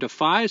 MacArthur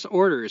defies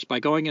orders by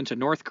going into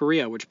North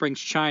Korea, which brings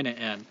China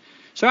in.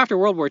 So after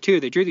World War II,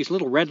 they drew these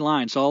little red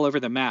lines all over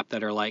the map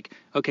that are like,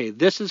 okay,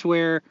 this is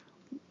where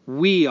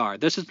we are.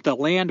 This is the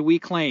land we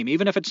claim.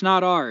 Even if it's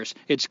not ours,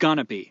 it's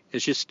gonna be.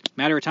 It's just a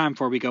matter of time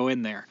before we go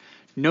in there.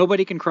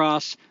 Nobody can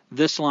cross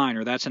this line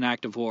or that's an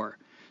act of war.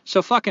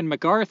 So fucking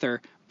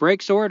MacArthur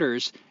breaks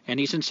orders, and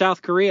he's in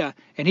South Korea,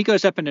 and he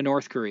goes up into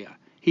North Korea.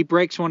 He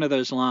breaks one of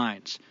those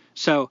lines.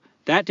 So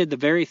that did the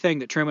very thing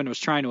that Truman was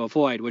trying to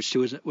avoid, which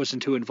was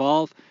to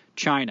involve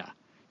China.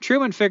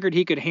 Truman figured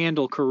he could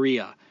handle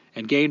Korea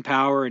and gain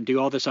power and do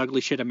all this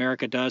ugly shit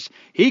America does.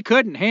 He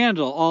couldn't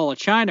handle all of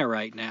China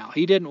right now.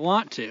 He didn't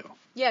want to.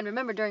 Yeah, and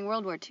remember during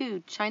World War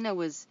II, China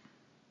was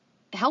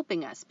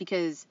helping us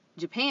because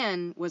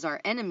Japan was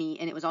our enemy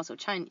and it was also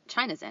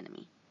China's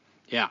enemy.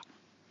 Yeah.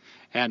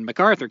 And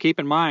MacArthur, keep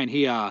in mind,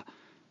 he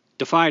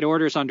defied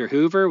orders under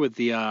Hoover with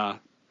the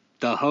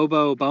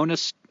hobo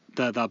bonus,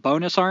 the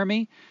bonus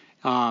army.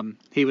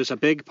 He was a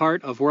big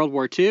part of World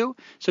War II.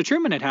 So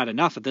Truman had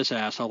enough of this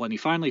asshole, and he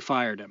finally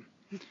fired him.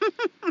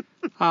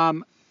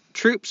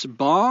 Troops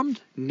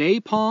bombed,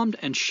 napalmed,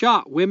 and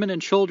shot women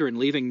and children,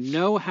 leaving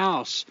no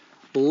house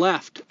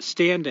left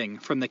standing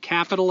from the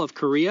capital of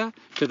Korea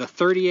to the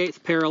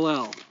 38th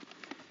parallel.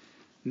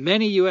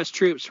 Many U.S.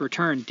 troops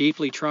returned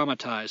deeply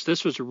traumatized.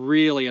 This was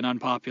really an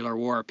unpopular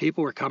war.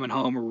 People were coming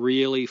home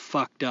really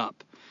fucked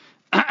up.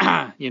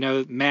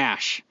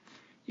 MASH.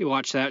 You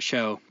watch that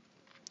show,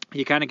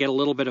 you kind of get a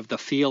little bit of the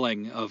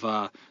feeling of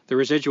the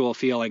residual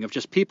feeling of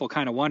just people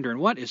kind of wondering,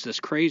 what is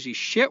this crazy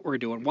shit we're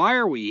doing? Why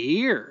are we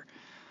here?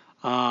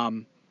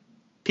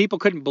 People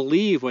couldn't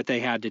believe what they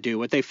had to do,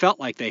 what they felt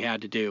like they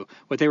had to do,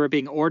 what they were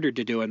being ordered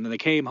to do. And when they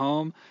came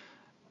home,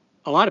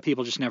 a lot of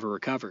people just never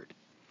recovered.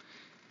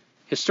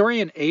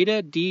 Historian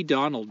Ada D.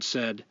 Donald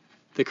said,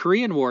 "The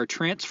Korean War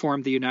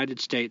transformed the United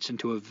States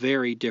into a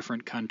very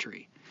different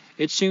country.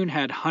 It soon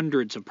had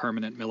hundreds of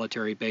permanent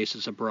military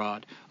bases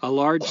abroad, a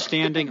large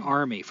standing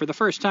army. For the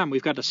first time,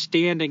 we've got a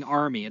standing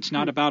army. It's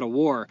not about a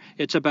war.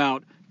 It's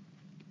about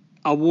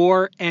a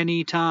war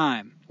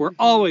anytime. We're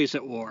always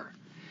at war.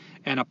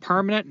 And a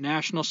permanent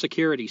national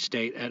security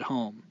state at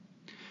home.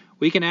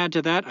 We can add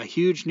to that a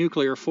huge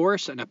nuclear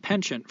force and a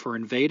penchant for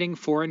invading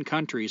foreign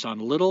countries on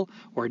little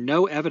or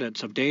no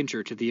evidence of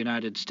danger to the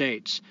United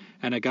States,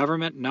 and a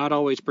government not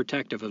always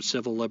protective of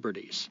civil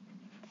liberties."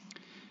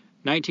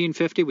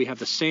 1950, we have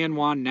the San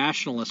Juan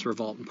Nationalist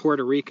Revolt in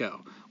Puerto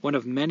Rico, one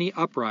of many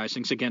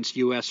uprisings against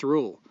U.S.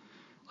 rule.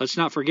 Let's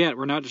not forget,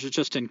 we're not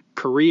just in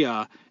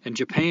Korea and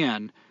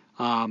Japan.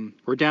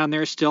 We're down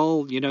there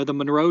still, the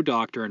Monroe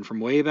Doctrine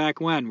from way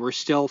back when. We're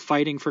still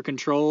fighting for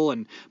control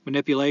and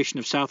manipulation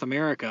of South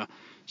America.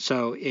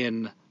 So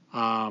in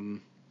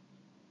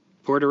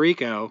Puerto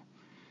Rico,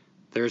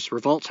 there's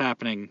revolts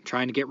happening,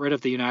 trying to get rid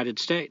of the United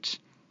States.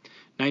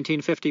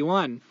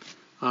 1951,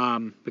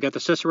 we got the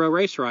Cicero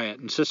Race Riot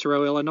in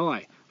Cicero,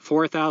 Illinois.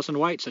 4,000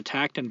 whites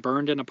attacked and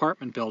burned an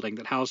apartment building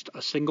that housed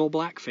a single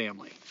black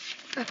family.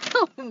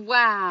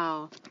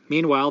 Wow.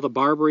 Meanwhile, the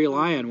Barbary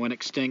lion went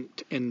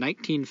extinct in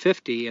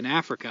 1950 in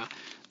Africa.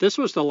 This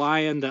was the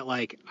lion that,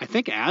 I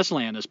think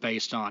Aslan is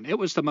based on. It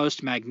was the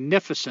most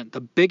magnificent, the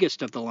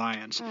biggest of the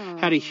lions.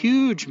 Had a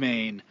huge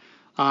mane.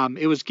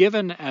 It was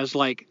given as,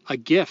 a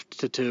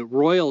gift to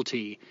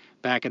royalty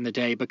back in the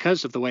day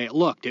because of the way it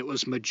looked. It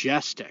was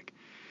majestic.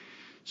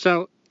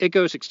 So it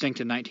goes extinct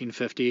in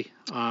 1950.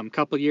 A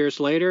couple years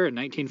later, in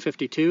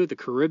 1952, the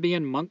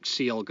Caribbean monk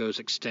seal goes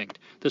extinct.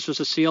 This was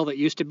a seal that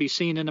used to be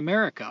seen in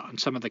America on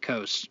some of the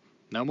coasts.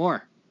 No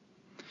more.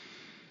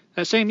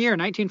 That same year,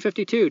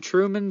 1952,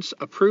 Truman's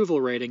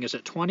approval rating is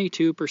at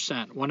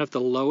 22%, one of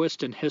the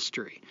lowest in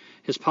history.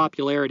 His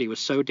popularity was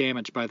so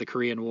damaged by the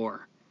Korean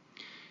War.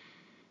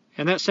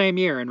 And that same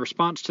year, in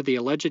response to the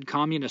alleged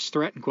communist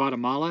threat in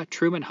Guatemala,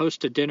 Truman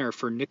hosted dinner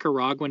for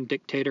Nicaraguan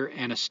dictator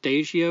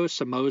Anastasio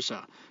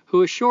Somoza,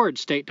 who assured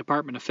State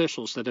Department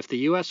officials that if the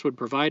U.S. would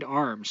provide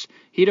arms,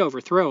 he'd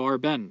overthrow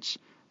Arbenz.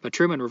 But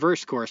Truman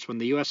reversed course when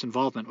the U.S.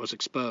 involvement was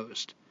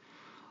exposed.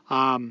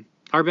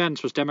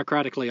 Arbenz was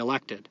democratically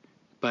elected,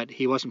 but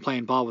he wasn't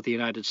playing ball with the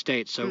United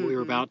States, so we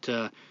were about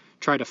to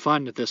try to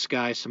fund this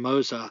guy,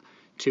 Somoza,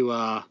 to,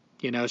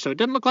 so it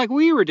didn't look like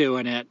we were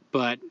doing it,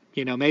 but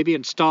maybe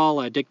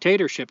install a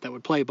dictatorship that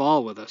would play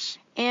ball with us.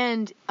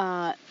 And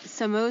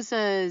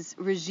Somoza's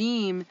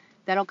regime,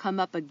 that'll come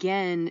up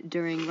again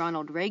during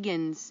Ronald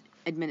Reagan's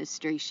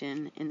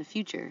administration in the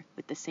future,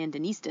 with the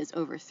Sandinistas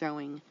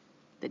overthrowing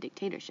the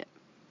dictatorship.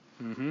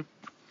 Mm-hmm.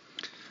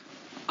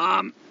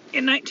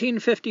 In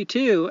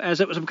 1952,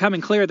 as it was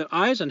becoming clear that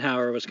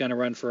Eisenhower was going to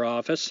run for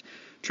office,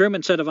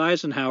 Truman said of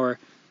Eisenhower,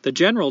 "The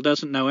general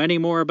doesn't know any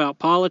more about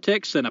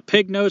politics than a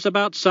pig knows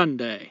about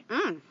Sunday."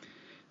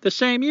 The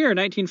same year,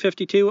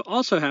 1952,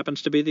 also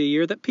happens to be the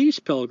year that Peace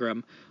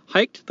Pilgrim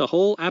hiked the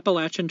whole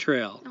Appalachian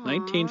Trail.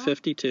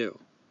 1952.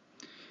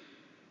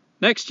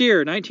 Next year,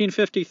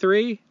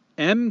 1953,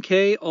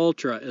 MK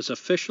Ultra is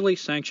officially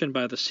sanctioned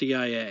by the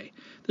CIA.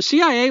 The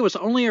CIA was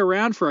only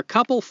around for a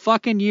couple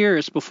fucking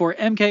years before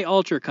MK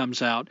Ultra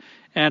comes out.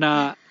 And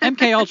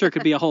MK Ultra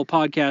could be a whole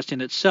podcast in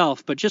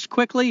itself, but just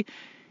quickly,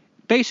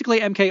 basically,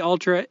 MK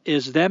Ultra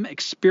is them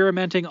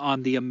experimenting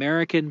on the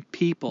American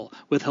people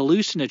with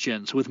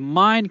hallucinogens, with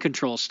mind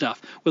control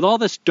stuff, with all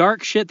this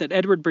dark shit that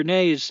Edward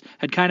Bernays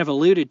had kind of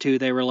alluded to.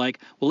 They were like,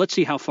 well, let's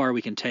see how far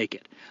we can take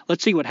it.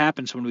 Let's see what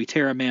happens when we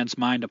tear a man's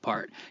mind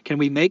apart. Can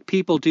we make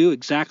people do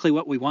exactly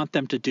what we want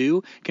them to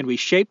do? Can we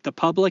shape the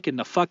public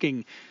into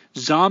fucking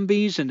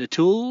zombies and the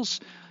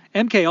tools?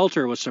 MK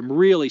Ultra was some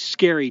really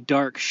scary,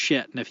 dark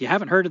shit. And if you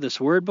haven't heard of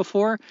this word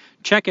before,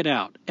 check it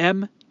out.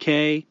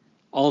 MK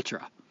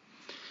Ultra.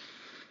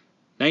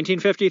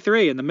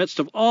 1953, in the midst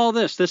of all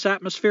this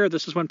atmosphere,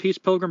 this is when Peace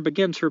Pilgrim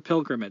begins her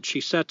pilgrimage.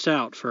 She sets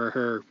out for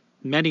her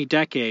many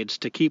decades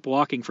to keep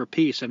walking for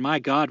peace. And my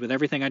God, with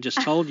everything I just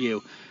told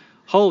you,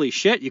 holy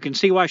shit, you can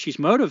see why she's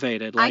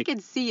motivated. I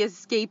could see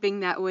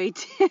escaping that way,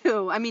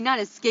 too. I mean, not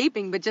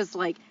escaping, but just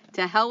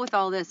to hell with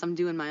all this, I'm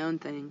doing my own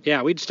thing.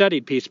 Yeah, we'd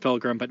studied Peace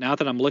Pilgrim, but now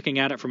that I'm looking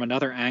at it from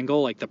another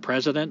angle, like the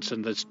presidents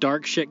and this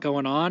dark shit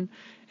going on,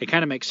 it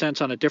kind of makes sense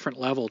on a different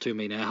level to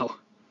me now.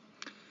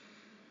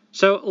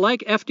 So,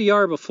 like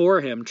FDR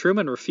before him,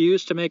 Truman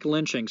refused to make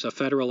lynchings a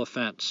federal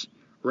offense.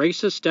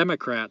 Racist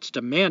Democrats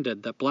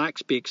demanded that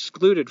blacks be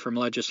excluded from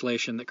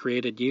legislation that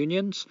created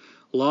unions,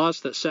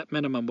 laws that set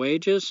minimum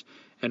wages,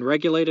 and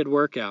regulated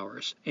work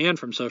hours, and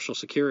from Social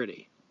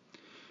Security.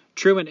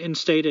 Truman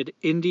instated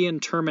Indian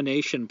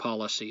termination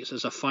policies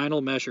as a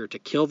final measure to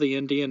kill the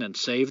Indian and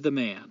save the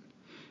man,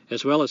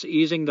 as well as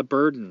easing the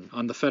burden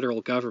on the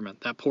federal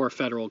government, that poor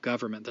federal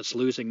government that's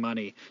losing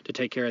money to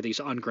take care of these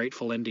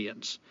ungrateful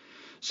Indians.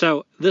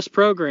 So this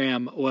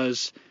program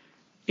was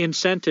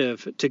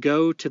incentive to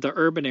go to the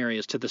urban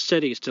areas, to the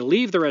cities, to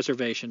leave the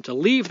reservation, to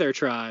leave their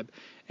tribe.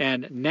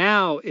 And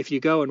now if you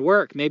go and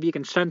work, maybe you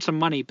can send some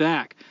money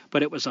back.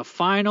 But it was a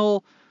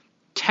final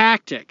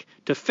tactic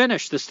to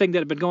finish this thing that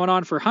had been going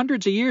on for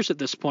hundreds of years at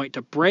this point,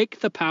 to break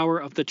the power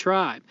of the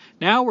tribe.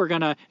 Now we're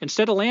going to,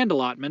 instead of land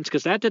allotments,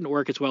 because that didn't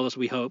work as well as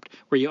we hoped,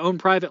 where you own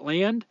private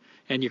land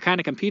and you're kind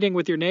of competing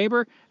with your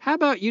neighbor, how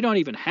about you don't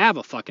even have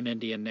a fucking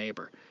Indian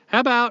neighbor? How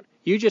about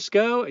you just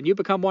go and you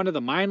become one of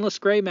the mindless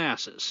gray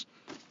masses,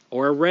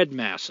 or red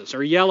masses,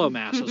 or yellow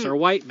masses, or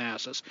white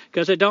masses,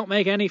 because it don't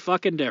make any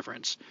fucking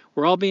difference.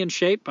 We're all being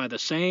shaped by the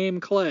same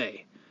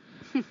clay.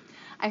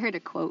 I heard a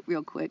quote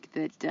real quick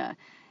that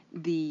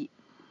the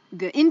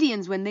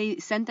Indians, when they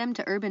sent them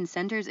to urban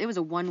centers, it was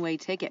a one-way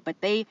ticket.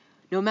 But they,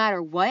 no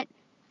matter what,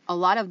 a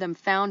lot of them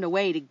found a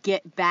way to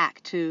get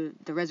back to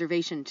the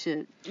reservation,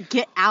 to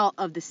get out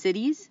of the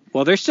cities.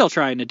 Well, they're still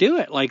trying to do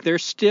it. Like, they're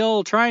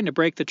still trying to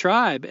break the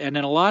tribe. And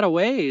in a lot of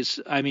ways,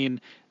 I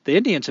mean, the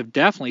Indians have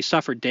definitely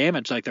suffered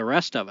damage like the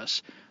rest of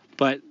us.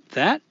 But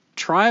that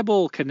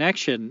tribal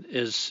connection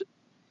has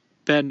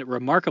been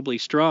remarkably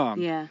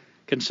strong. Yeah.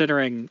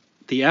 Considering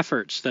the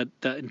efforts that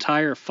the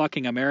entire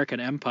fucking American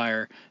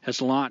empire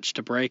has launched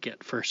to break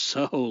it for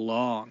so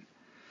long.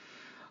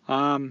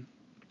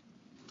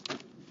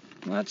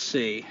 Let's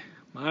see.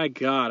 My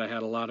God, I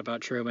had a lot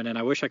about Truman, and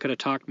I wish I could have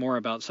talked more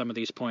about some of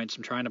these points.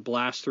 I'm trying to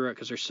blast through it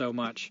because there's so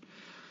much.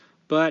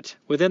 But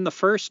within the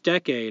first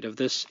decade of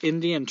this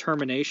Indian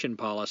termination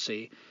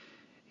policy,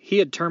 he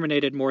had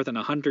terminated more than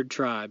 100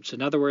 tribes.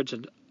 In other words,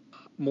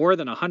 more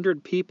than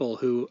 100 people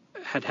who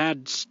had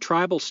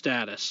tribal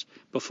status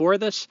before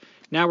this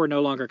now were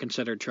no longer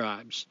considered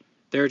tribes.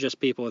 They're just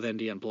people with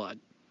Indian blood.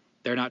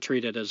 They're not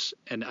treated as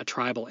a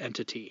tribal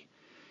entity.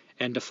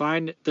 And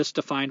this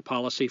defined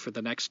policy for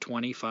the next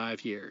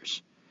 25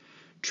 years.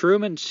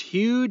 Truman's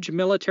huge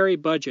military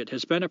budget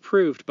has been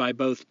approved by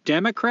both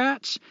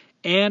Democrats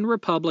and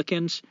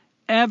Republicans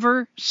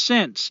ever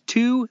since,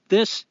 to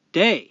this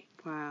day.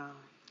 Wow.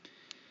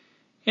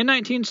 In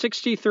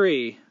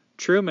 1963,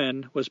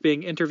 Truman was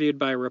being interviewed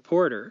by a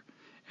reporter,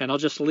 and I'll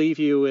just leave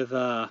you with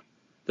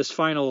this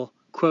final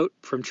quote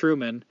from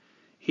Truman.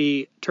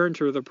 He turned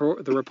to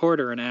the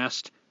reporter and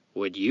asked,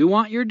 "Would you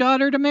want your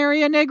daughter to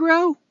marry a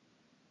Negro?"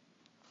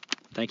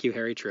 Thank you,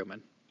 Harry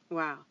Truman.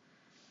 Wow.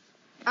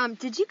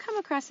 Did you come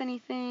across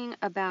anything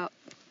about,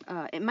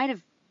 it might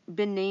have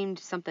been named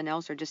something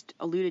else or just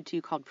alluded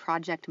to, called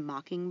Project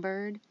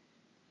Mockingbird?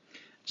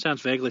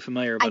 Sounds vaguely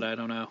familiar, but I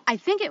don't know. I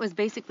think it was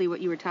basically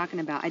what you were talking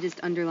about. I just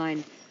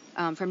underlined,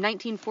 from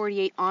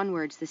 1948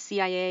 onwards, the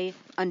CIA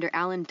under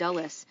Allen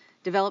Dulles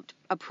developed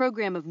a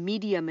program of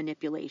media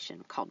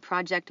manipulation called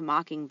Project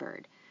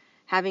Mockingbird,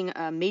 having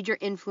a major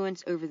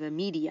influence over the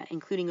media,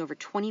 including over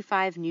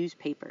 25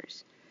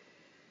 newspapers.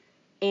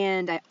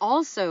 And I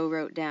also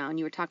wrote down,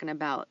 you were talking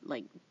about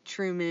like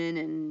Truman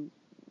and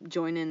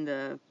joining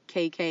the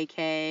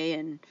KKK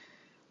and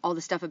all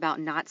the stuff about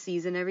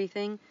Nazis and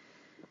everything.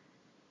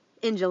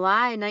 In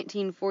July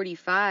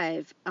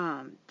 1945,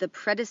 the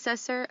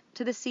predecessor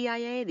to the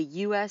CIA, the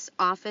U.S.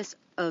 Office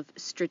of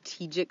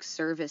Strategic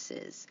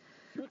Services,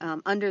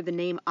 under the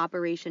name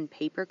Operation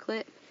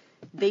Paperclip,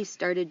 they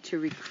started to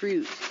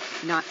recruit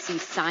Nazi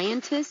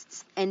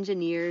scientists,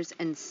 engineers,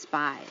 and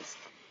spies.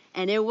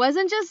 And it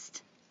wasn't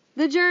just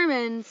the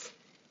Germans,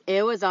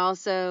 it was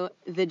also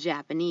the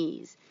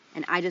Japanese.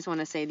 And I just want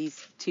to say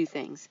these two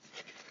things.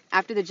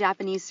 After the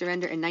Japanese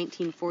surrender in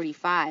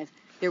 1945,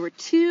 there were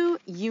 2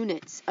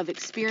 units of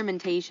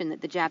experimentation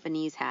that the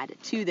Japanese had,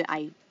 2 that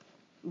I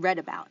read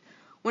about.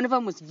 One of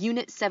them was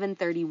Unit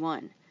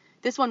 731.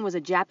 This one was a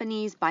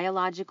Japanese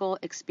biological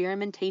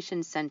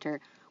experimentation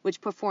center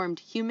which performed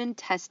human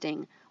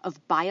testing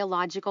of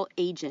biological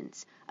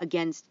agents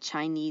against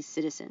Chinese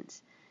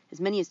citizens.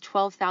 As many as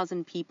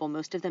 12,000 people,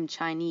 most of them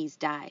Chinese,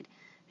 died.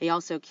 They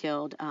also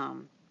killed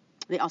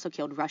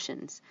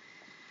Russians.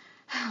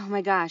 Oh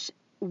my gosh.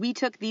 We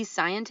took these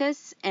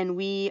scientists and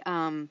we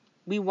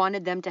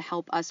wanted them to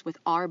help us with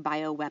our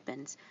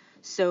bioweapons.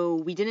 So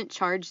we didn't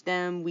charge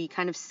them. We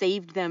kind of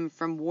saved them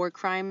from war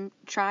crime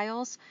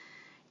trials,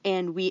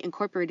 and we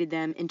incorporated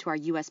them into our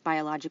U.S.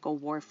 biological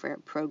warfare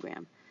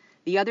program.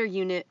 The other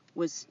unit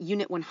was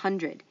Unit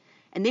 100,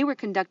 and they were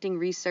conducting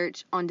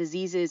research on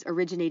diseases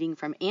originating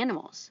from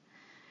animals.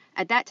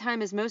 At that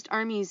time, as most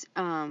armies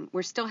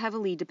were still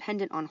heavily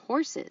dependent on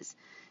horses,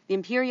 the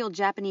Imperial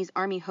Japanese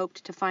Army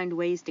hoped to find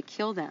ways to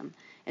kill them,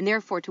 and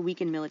therefore to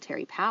weaken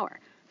military power.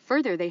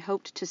 Further, they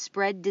hoped to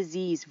spread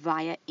disease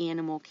via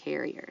animal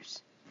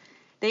carriers.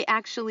 They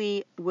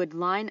actually would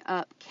line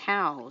up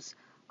cows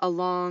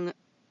along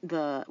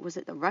was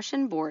it the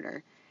Russian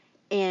border,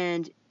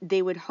 and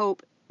they would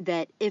hope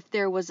that if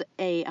there was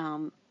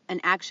an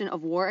action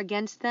of war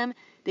against them,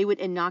 they would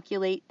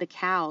inoculate the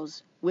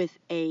cows with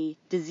a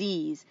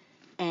disease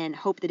and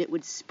hope that it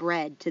would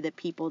spread to the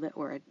people that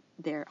were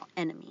their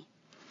enemy.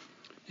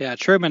 Yeah,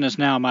 Truman is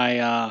now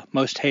my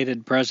most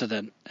hated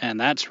president, and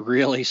that's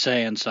really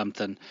saying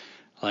something.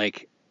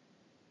 Like,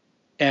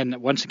 and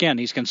once again,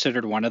 he's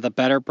considered one of the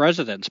better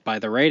presidents by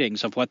the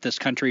ratings of what this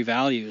country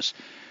values.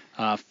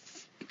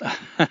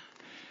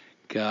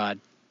 God.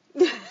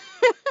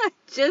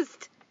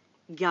 Just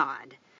God.